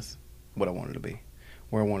align with what I wanted to be,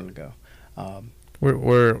 where I wanted to go.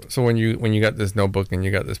 So when you got this notebook and you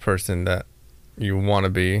got this person that you want to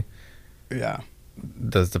be, yeah,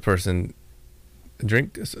 does the person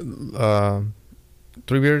drink 3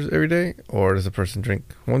 beers every day, or does the person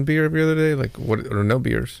drink 1 beer every other day? Like what, or no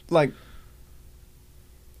beers? Like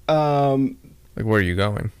where are you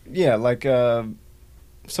going? Yeah, like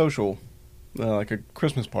social, like a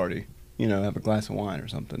Christmas party. You know, have a glass of wine or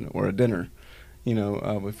something, or a dinner. You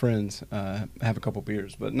know, with friends, have a couple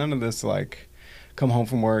beers. But none of this like, come home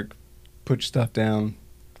from work, put your stuff down,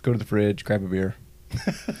 go to the fridge, grab a beer.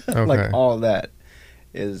 Okay. Like all of that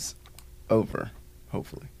is over,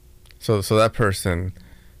 hopefully. So that person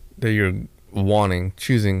that you're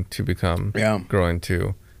choosing to become, grow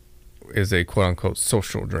into, is a quote unquote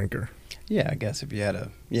social drinker. Yeah, I guess if you had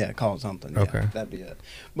call it something. Okay. Yeah, that'd be it.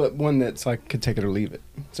 But one that's like, could take it or leave it.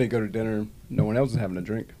 So you go to dinner, no one else is having a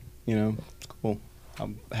drink. You know, it's cool.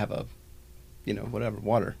 I'll have a, you know, whatever,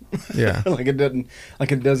 water. Yeah. it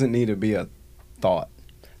doesn't need to be a thought.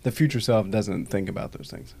 The future self doesn't think about those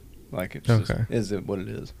things. Like it's just, is it what it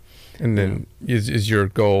is? And then is your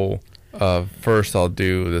goal of first I'll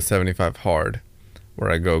do the 75 hard, where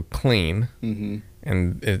I go clean. Mm-hmm.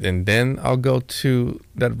 And then I'll go to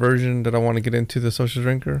that version that I want to get into, the social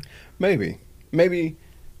drinker? Maybe,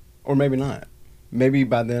 or maybe not. Maybe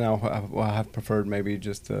by then I'll have preferred maybe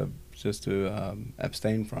just to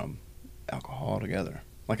abstain from alcohol altogether.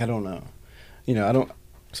 Like, I don't know. You know, I don't.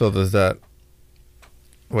 So does that...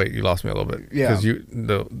 Wait, you lost me a little bit. Yeah. Because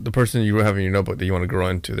the person you have in your notebook that you want to grow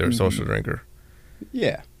into, they're a social drinker.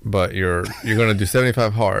 Yeah. But you're going to do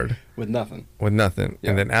 75 hard. With nothing. Yeah.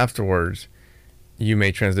 And then afterwards... you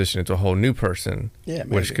may transition into a whole new person,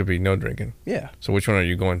 which could be no drinking. Yeah. So which one are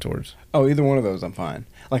you going towards? Oh, either one of those, I'm fine.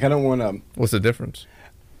 Like, I don't want to... What's the difference?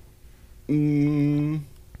 I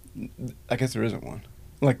guess there isn't one.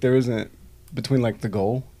 Like, there isn't... Between, like, the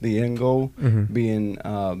goal, the end goal, being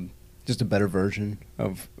just a better version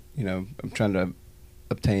of, you know, I'm trying to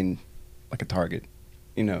obtain, like, a target.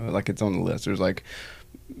 You know, like, it's on the list. There's, like...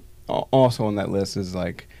 Also on that list is,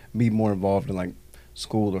 like, be more involved in, like,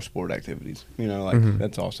 school or sport activities, you know, like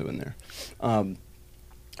that's also in there.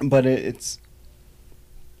 But it's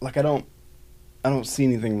like I don't see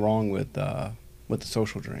anything wrong with the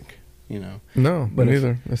social drink, you know. No, but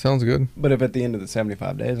neither. It sounds good. But if at the end of the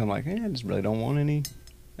 75 days I'm like, I just really don't want any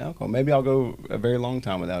alcohol, maybe I'll go a very long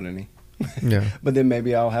time without any. Yeah. But then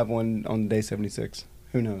maybe I'll have one on day 76.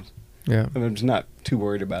 Who knows? Yeah. I'm just not too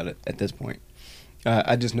worried about it at this point.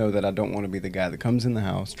 I just know that I don't want to be the guy that comes in the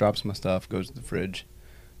house, drops my stuff, goes to the fridge.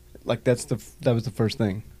 Like that was the first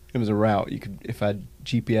thing. It was a route. You could, if I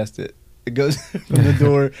GPSed it, it goes from the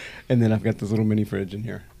door, and then I've got this little mini fridge in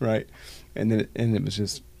here, right? And then it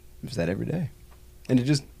was that every day, and it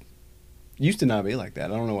just used to not be like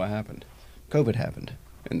that. I don't know what happened. COVID happened,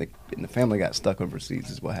 and the family got stuck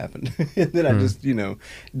overseas is what happened. And then I just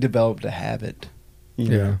developed a habit.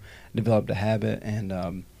 Developed a habit,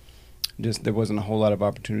 and just there wasn't a whole lot of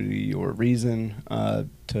opportunity or reason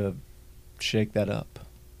to shake that up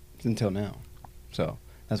until now. So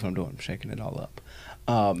that's what I'm doing. I'm shaking it all up.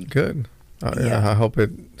 Good. I hope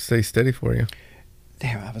it stays steady for you.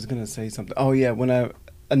 Damn, I was going to say something. Oh, yeah.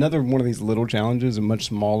 Another one of these little challenges, a much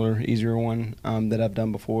smaller, easier one that I've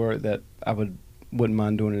done before that I wouldn't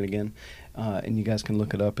mind doing it again. And you guys can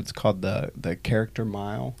look it up. It's called the Character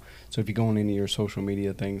Mile. So if you go on any of your social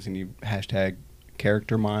media things and you hashtag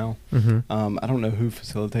Character Mile, I don't know who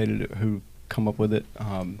facilitated it, who come up with it.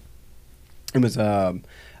 It was a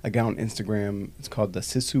guy on Instagram. It's called the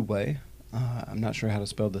Sisu Way. I'm not sure how to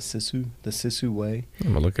spell the Sisu Way.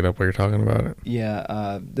 I'm going to look it up while you're talking about it.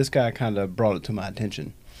 Yeah, this guy kind of brought it to my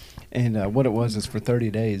attention. And what it was is for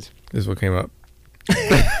 30 days. This is what came up.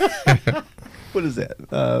 What is that?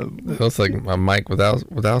 It looks like Mike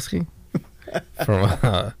Wazowski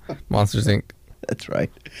from Monsters, Inc. That's right.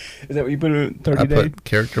 Is that what you put in 30 days? I put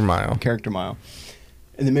Character Mile. Character Mile.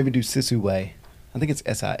 And then maybe do Sisu Way. I think it's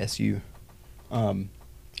SISU.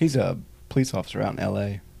 He's a police officer out in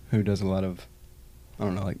L.A. who does a lot of, I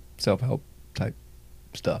don't know, like self-help type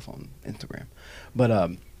stuff on Instagram.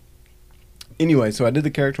 But Anyway, so I did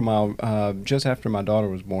the character mile just after my daughter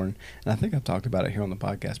was born, and I think I've talked about it here on the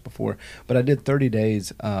podcast before. But I did 30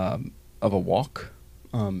 days of a walk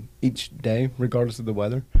each day, regardless of the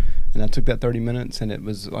weather. And I took that 30 minutes, and it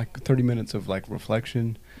was like 30 minutes of like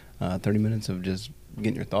reflection, 30 minutes of just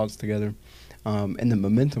getting your thoughts together. And the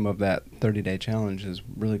momentum of that 30-day challenge is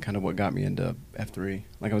really kind of what got me into F3.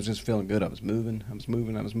 Like I was just feeling good. I was moving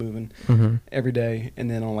every day. And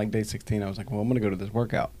then on like day 16, I was like, well, I'm going to go to this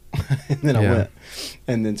workout. And then I went.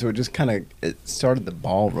 And then so it just kind of it started the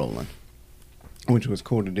ball rolling, which was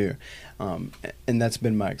cool to do. And that's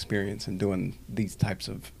been my experience in doing these types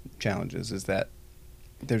of challenges is that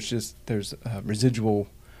there's residual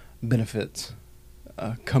benefits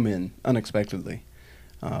come in unexpectedly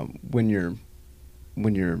when you're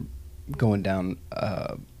going down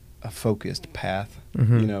a focused path,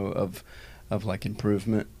 you know, of like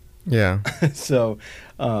improvement. Yeah. So,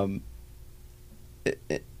 and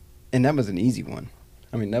that was an easy one.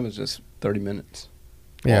 I mean, that was just 30 minutes.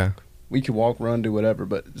 Walk. Yeah. We could walk, run, do whatever,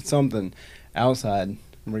 but something outside,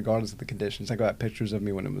 regardless of the conditions. I got pictures of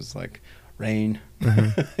me when it was like rain.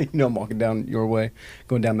 You know, I'm walking down your way,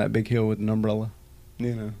 going down that big hill with an umbrella,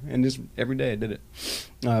 you know, and just every day I did it,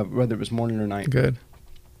 whether it was morning or night. Good.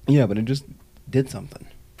 Yeah, but it just did something.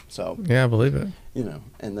 So, Yeah, I believe it. you know,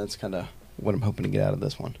 and that's kind of what I'm hoping to get out of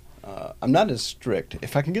this one. I'm not as strict.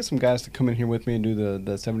 If I can get some guys to come in here with me and do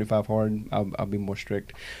the 75 hard, I'll be more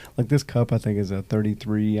strict. Like this cup, I think is a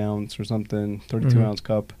 33 ounce or something, 32 ounce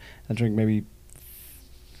cup. I drink maybe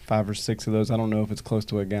 5 or 6 of those. I don't know if it's close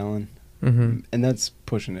to a gallon, and that's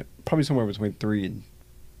pushing it. Probably somewhere between 3 and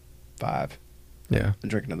 5. Yeah. I'm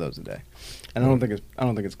drinking of those a day, and I don't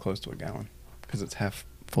think it's close to a gallon because it's half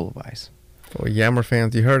full of ice. Well, Yammer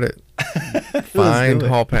fans, you heard it. Find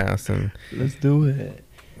Hall Pass and Let's do it.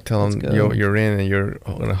 tell him you're in and you're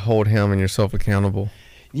going to hold him and yourself accountable.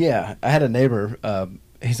 Yeah, I had a neighbor.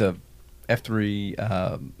 He's a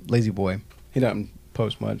F3 lazy boy. He doesn't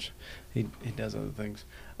post much. He does other things.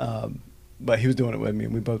 But he was doing it with me,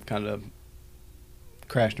 and we both kind of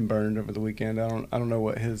crashed and burned over the weekend. I don't know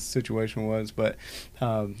what his situation was, but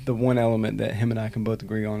the one element that him and I can both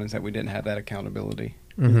agree on is that we didn't have that accountability.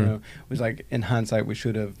 You know, it was like in hindsight, we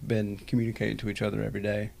should have been communicating to each other every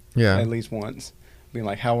day. Yeah. At least once, being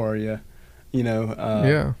like, "How are you? You know,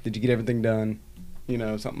 Yeah. Did you get everything done? You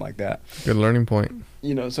know, something like that." Good learning point.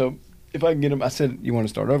 You know, so if I can get him, I said, "You want to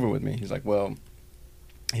start over with me?" He's like, "Well,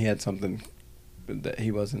 he had something that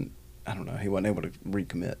he wasn't. I don't know. He wasn't able to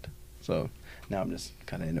recommit. So now I'm just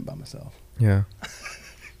kind of in it by myself." Yeah.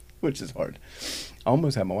 Which is hard. I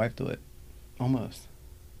almost had my wife do it. Almost.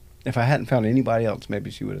 If I hadn't found anybody else,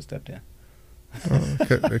 maybe she would have stepped in.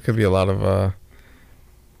 It could be a lot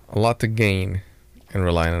to gain in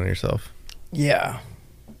relying on yourself. Yeah,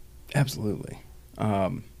 absolutely.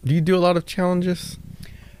 Do you do a lot of challenges?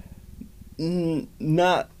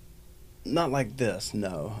 Not like this,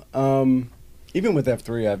 no. Even with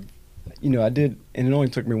F3, I did, and it only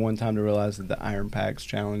took me one time to realize that the Iron Packs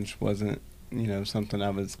challenge wasn't, something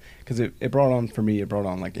I was, because it brought on, for me, it brought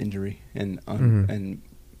on like injury and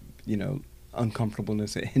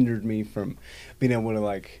uncomfortableness. It hindered me from being able to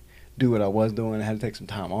like do what I was doing. I had to take some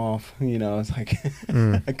time off. It's like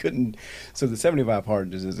I couldn't. So the 75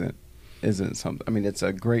 hard just isn't something. I mean, it's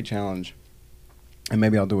a great challenge, and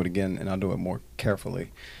maybe I'll do it again, and I'll do it more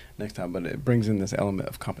carefully next time. But it brings in this element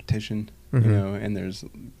of competition, and there's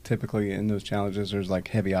typically in those challenges there's like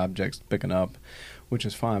heavy objects picking up, which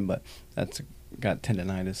is fine. But that's got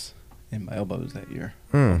tendonitis in my elbows that year,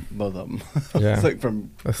 both of them. Yeah, it's like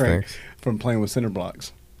from playing with cinder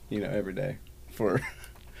blocks, every day for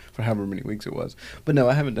however many weeks it was. But no,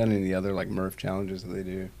 I haven't done any of the other like Murph challenges that they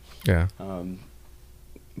do. Yeah.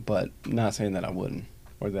 But not saying that I wouldn't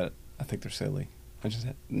or that I think they're silly.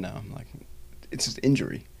 I'm like, it's just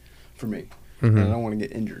injury for me, and I don't want to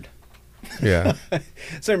get injured. Yeah.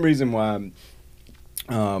 Same reason why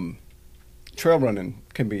trail running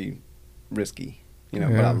can be risky. But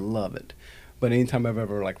I love it. But anytime I've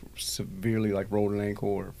ever like severely like rolled an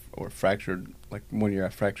ankle or fractured, like 1 year I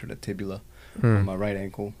fractured a tibula on my right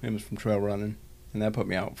ankle. It was from trail running, and that put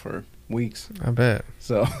me out for weeks. I bet.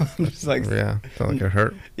 So I'm just like, yeah, sounds like it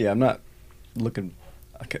hurt. Yeah, I'm not looking.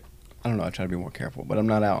 I don't know. I try to be more careful, but I'm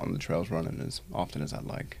not out on the trails running as often as I'd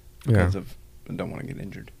like because I don't want to get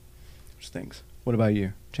injured. Which stinks. What about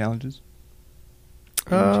you? Challenges?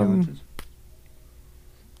 Challenges?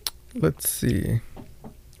 Let's see.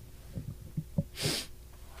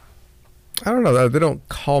 I don't know. They don't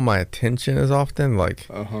call my attention as often. Like,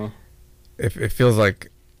 if it feels like,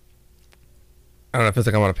 I don't know, it feels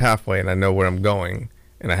like I'm on a pathway and I know where I'm going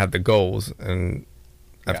and I have the goals, and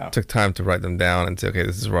I took time to write them down and say, okay,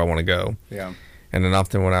 this is where I want to go. Yeah. And then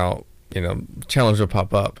often when I'll, challenge will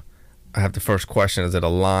pop up, I have the first question: is it a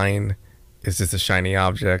line? Is this a shiny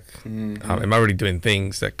object? Mm-hmm. Am I already doing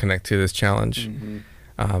things that connect to this challenge?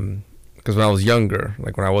 Mm-hmm. Because when I was younger,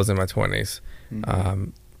 like when I was in my 20s,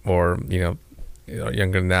 Mm-hmm. or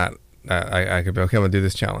younger than that, I could be okay. I'm gonna do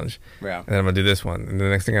this challenge, Yeah. and then I'm gonna do this one, and the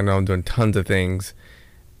next thing I know, I'm doing tons of things,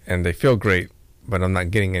 and they feel great, but I'm not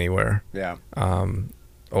getting anywhere. Yeah.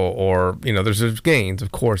 Or there's gains.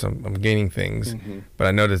 Of course, I'm gaining things, Mm-hmm. but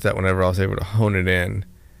I noticed that whenever I was able to hone it in,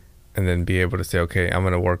 and then be able to say, okay, I'm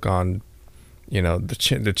gonna work on,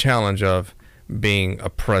 the challenge of being a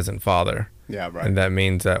present father. Yeah. Right. And that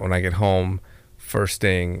means that when I get home, first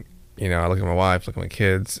thing, I look at my wife, look at my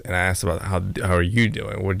kids, and I ask about how are you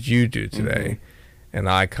doing? What did you do today? And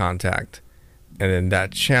eye contact. And then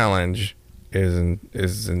that challenge is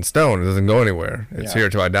in stone. It doesn't go anywhere. It's here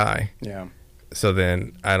till I die. Yeah. So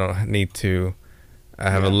then I don't need to. I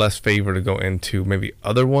have a less favor to go into maybe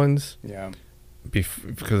other ones. Yeah.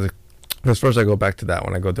 Because first I go back to that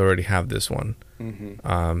one. I go to already have this one.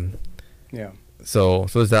 Mm-hmm. Yeah. So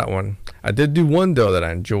there's that one. I did do one though that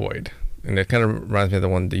I enjoyed, and it kind of reminds me of the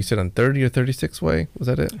one that you said on 30 or 36 way. Was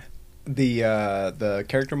that it? The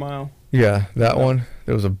character mile. Yeah, that one.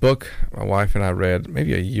 There was a book my wife and I read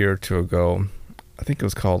maybe a year or two ago. I think it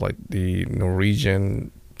was called like the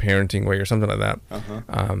Norwegian Parenting Way or something like that.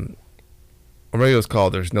 Or maybe it was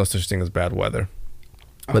called There's No Such Thing as Bad Weather.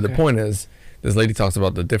 But the point is, this lady talks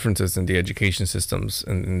about the differences in the education systems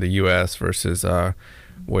in the U.S. versus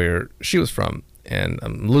where she was from. And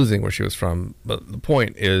I'm losing where she was from. But the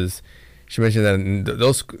point is, she mentioned that in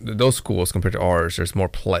those schools compared to ours, there's more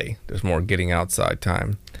play. There's more getting outside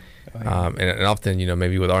time. Oh, yeah. And often,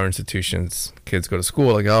 maybe with our institutions, kids go to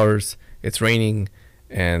school like ours, it's raining,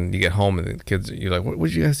 and you get home and the kids, you're like, what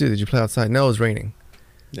did you guys do? Did you play outside? No, it was raining.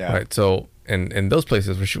 Yeah. Right. So, in those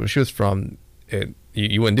places where she was from,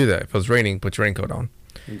 you wouldn't do that. If it was raining, put your raincoat on.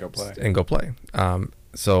 And go play.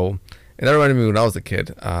 And that reminded me when I was a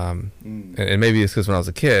kid. And maybe it's because when I was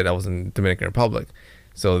a kid, I was in Dominican Republic.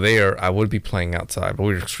 So there, I would be playing outside, but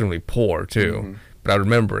we were extremely poor too. Mm-hmm. But I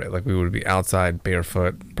remember it, like we would be outside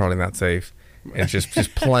barefoot, probably not safe, and just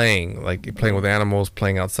playing, like playing with animals,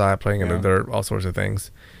 playing outside, playing in the dirt, all sorts of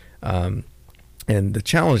things. And the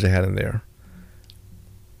challenge they had in there,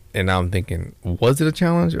 and now I'm thinking, was it a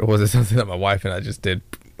challenge or was it something that my wife and I just did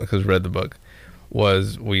because we read the book?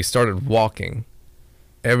 Was we started walking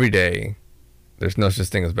every day. There's no such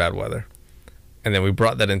thing as bad weather. And then we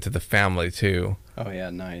brought that into the family too. Oh yeah,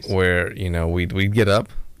 nice. Where, we'd get up,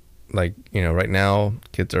 like, right now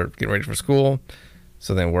kids are getting ready for school.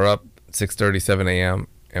 So then we're up 6:30, 7 a.m.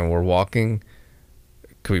 and we're walking.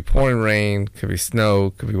 Could be pouring rain, could be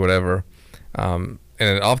snow, could be whatever. And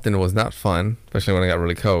it often was not fun, especially when it got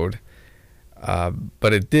really cold.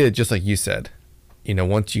 But it did, just like you said,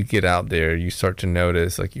 once you get out there, you start to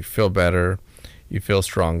notice, like, you feel better, you feel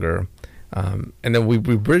stronger. And then we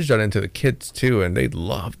bridged that into the kids too, and they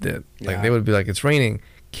loved it. Like, they would be like, it's raining,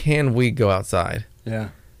 can we go outside? Yeah.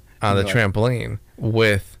 On the trampoline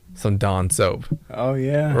with some Dawn soap. Oh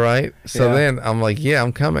yeah. Right? So then I'm like, yeah,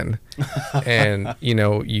 I'm coming. And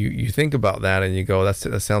you think about that and you go,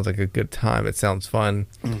 that sounds like a good time. It sounds fun.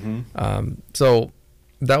 Mm-hmm. So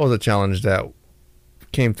that was a challenge that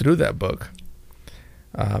came through that book.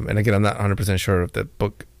 And again, I'm not 100% sure if that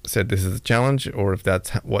book said this is a challenge or if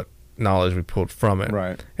that's what knowledge we pulled from it.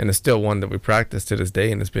 Right. And it's still one that we practice to this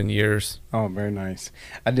day, and it's been years. Oh, very nice.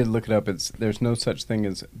 I did look it up. There's no such thing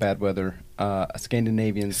as bad weather. A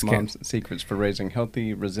Scandinavian's mom's secrets for raising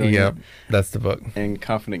healthy, resilient, Yep, that's the book. And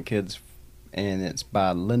confident kids, and it's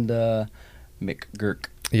by Linda McGurk.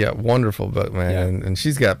 Yeah, wonderful book, man. Yeah. And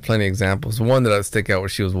she's got plenty of examples. One that I stick out where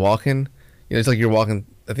she was walking. It's like you're walking.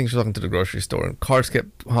 I think she was walking to the grocery store, and cars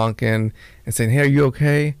kept honking and saying, "Hey, are you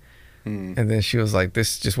okay?" And then she was like,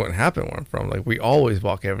 this just wouldn't happen where I'm from. Like, we always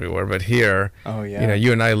walk everywhere, but here,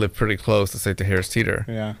 you and I live pretty close, let's say, to Harris Teeter.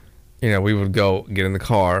 Yeah. We would go get in the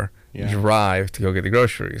car, drive to go get the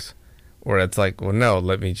groceries. Where it's like, well, no,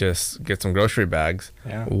 let me just get some grocery bags,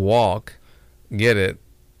 walk, get it.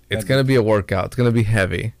 It's going to be a workout. It's going to be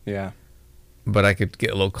heavy. Yeah. But I could get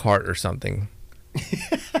a little cart or something.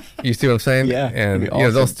 You see what I'm saying? Yeah. And,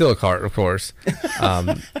 they'll steal a cart, of course.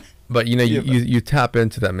 But, you tap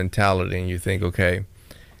into that mentality and you think, okay,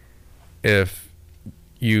 if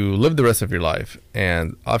you live the rest of your life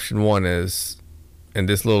and option one is in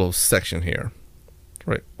this little section here,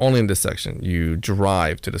 right? Only in this section, you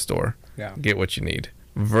drive to the store, get what you need,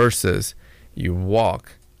 versus you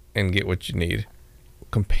walk and get what you need.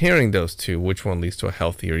 Comparing those two, which one leads to a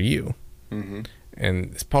healthier you? Mm-hmm.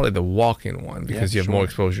 and it's probably the walking one because you have more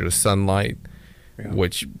exposure to sunlight,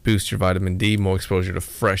 which boosts your vitamin D, more exposure to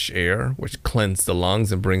fresh air, which cleanses the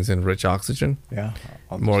lungs and brings in rich oxygen. Yeah.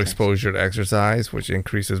 More exposure to exercise, which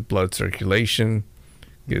increases blood circulation,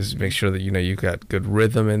 make sure that you got good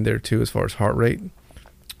rhythm in there too as far as heart rate.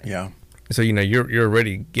 Yeah. So you're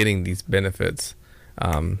already getting these benefits.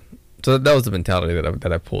 So that was the mentality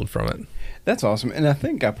that I pulled from it. That's awesome, and I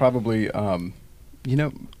think I probably,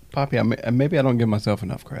 Poppy, maybe I don't give myself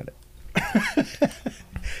enough credit.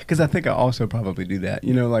 Because I think I also probably do that.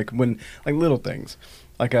 Like little things.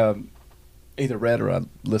 Like either read or I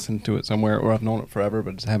listened to it somewhere, or I've known it forever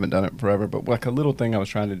but just haven't done it forever. But like a little thing I was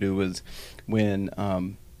trying to do was when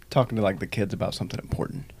talking to like the kids about something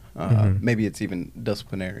important. Maybe it's even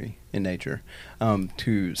disciplinary in nature,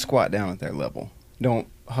 to squat down at their level. Don't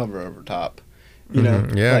hover over top.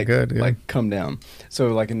 Yeah, good. Like come down. So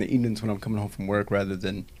like in the evenings when I'm coming home from work, rather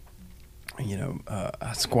than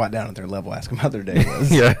I squat down at their level, ask them how their day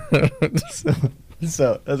was. Yeah.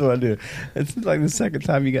 so that's what I do. It's like the second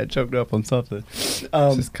time you got choked up on something. It's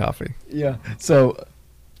just coffee. Yeah. So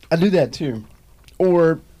I do that too.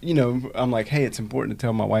 Or, I'm like, hey, it's important to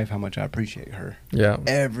tell my wife how much I appreciate her. Yeah.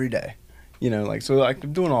 Every day. So like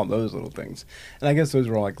I'm doing all those little things. And I guess those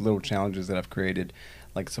are all like little challenges that I've created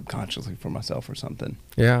like subconsciously for myself or something.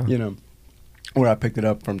 Yeah. Where I picked it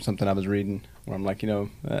up from something I was reading where I'm like,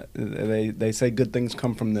 they say good things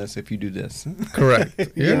come from this if you do this. Correct.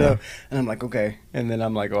 Yeah. And I'm like, okay. And then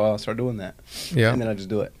I'm like, I'll start doing that. Yeah. And then I just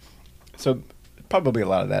do it. So probably a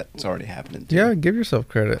lot of that's already happening too. Yeah, give yourself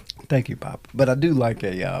credit. Thank you, Pop. But I do like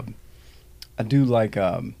I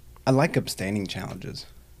like abstaining challenges.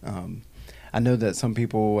 I know that some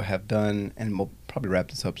people have done, and we'll probably wrap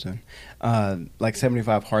this up soon, like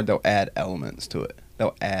 75 hard, they'll add elements to it.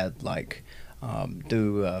 They'll add like,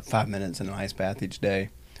 do 5 minutes in an ice bath each day,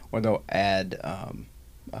 or they'll add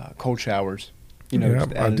cold showers. I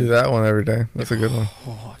do that one every day. That's a good one.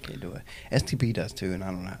 Oh, I can't do it. STP does too, and I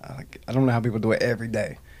don't know. I don't know how people do it every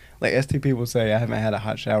day. Like STP will say, I haven't had a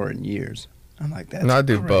hot shower in years. I'm like, that's No, I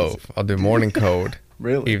do crazy. both. I'll do morning cold,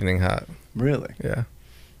 Really? evening hot. Really? Yeah.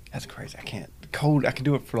 That's crazy. I can't. Cold, I can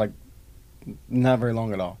do it for like not very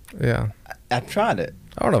long at all. Yeah. I've tried it.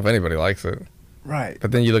 I don't know if anybody likes it, Right.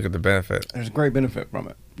 but then you look at the benefit. There's a great benefit from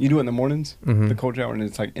it. You do it in the mornings, Mhm. the cold shower, and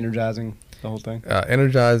it's like energizing, the whole thing.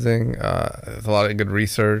 Energizing. There's a lot of good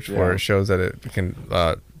research where Yeah. it shows that it can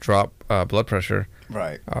drop blood pressure.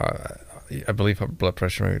 Right. I believe blood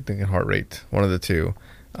pressure, maybe thinking heart rate, one of the two,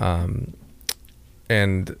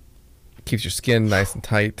 and keeps your skin nice and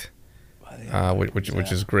tight,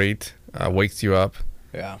 which is great. Wakes you up,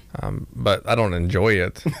 Yeah. but I don't enjoy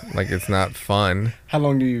it. Like it's not fun. How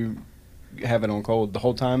long do you have it on cold? The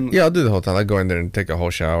whole time? Yeah, I'll do the whole time. I go in there and take a whole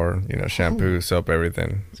shower, shampoo, soap,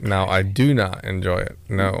 everything. Now I do not enjoy it.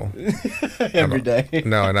 No, Every day.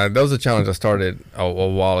 no, and that was a challenge I started a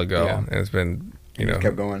while ago, Yeah. and it's been You just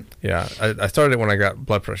kept going. Yeah, I started it when I got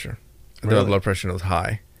blood pressure. I Really? had blood pressure and it was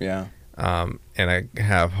high. Yeah. And I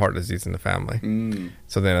have heart disease in the family. Mm.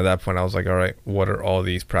 So then at that point, I was like, all right, what are all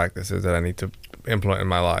these practices that I need to implement in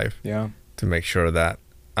my life Yeah. to make sure that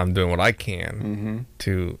I'm doing what I can Mm-hmm.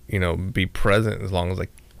 to, be present as long as I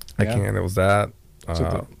Yeah. can. It was that,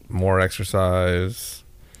 So more exercise,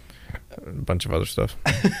 a bunch of other stuff.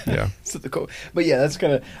 Yeah. So the cold. But yeah, that's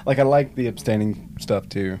kind of like I like the abstaining stuff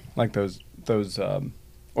too. Like those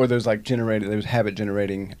or those like those habit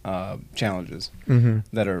generating challenges Mm-hmm.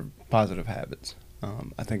 that are positive habits.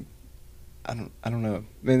 I think I don't know.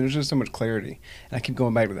 Man, there's just so much clarity, and I keep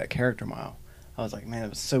going back to that character mile. I was like, man, it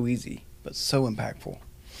was so easy, but so impactful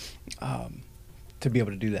to be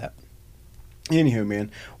able to do that. Anywho, man,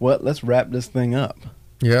 let's wrap this thing up.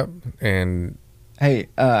 Yep. And Hey,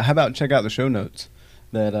 how about check out the show notes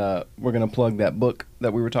that we're going to plug that book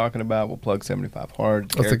that we were talking about. We'll plug 75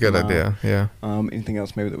 Hard. that's a good idea. Yeah. Anything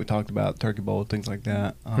else maybe that we talked about, Turkey Bowl, things like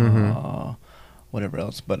that. Mhm. Whatever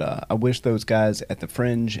else. But I wish those guys at the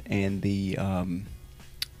Fringe and the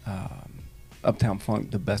Uptown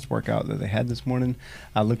Funk the best workout that they had this morning.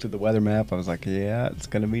 I looked at the weather map. I was like, yeah, it's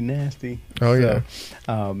going to be nasty. Oh, yeah.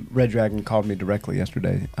 Red Dragon called me directly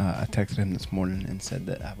yesterday. I texted him this morning and said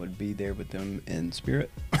that I would be there with them in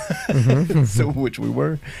spirit. Mhm. So, which we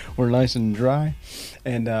were. We're nice and dry.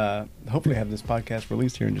 And hopefully have this podcast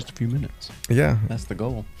released here in just a few minutes. Yeah. That's the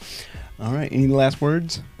goal. All right. Any last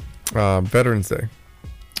words? Veterans Day.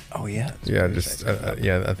 Oh, yeah. Yeah, just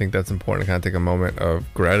I think that's important to kind of take a moment of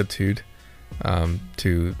gratitude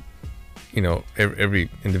to every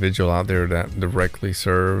individual out there that directly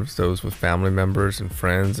serves, those with family members and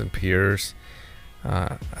friends and peers.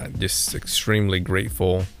 Just extremely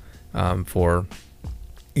grateful for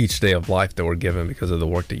each day of life that we're given because of the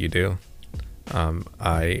work that you do.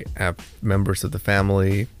 I have members of the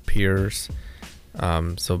family, peers.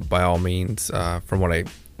 So by all means, from what I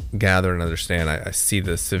gather and understand, I see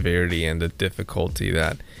the severity and the difficulty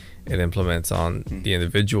that it implements on the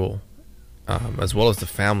individual, as well as the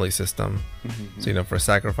family system. So, you know, for a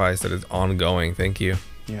sacrifice that is ongoing. Thank you.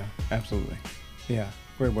 Yeah, absolutely. Yeah,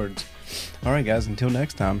 great words. All right, guys, until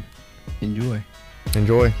next time, enjoy.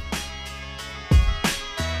 Enjoy.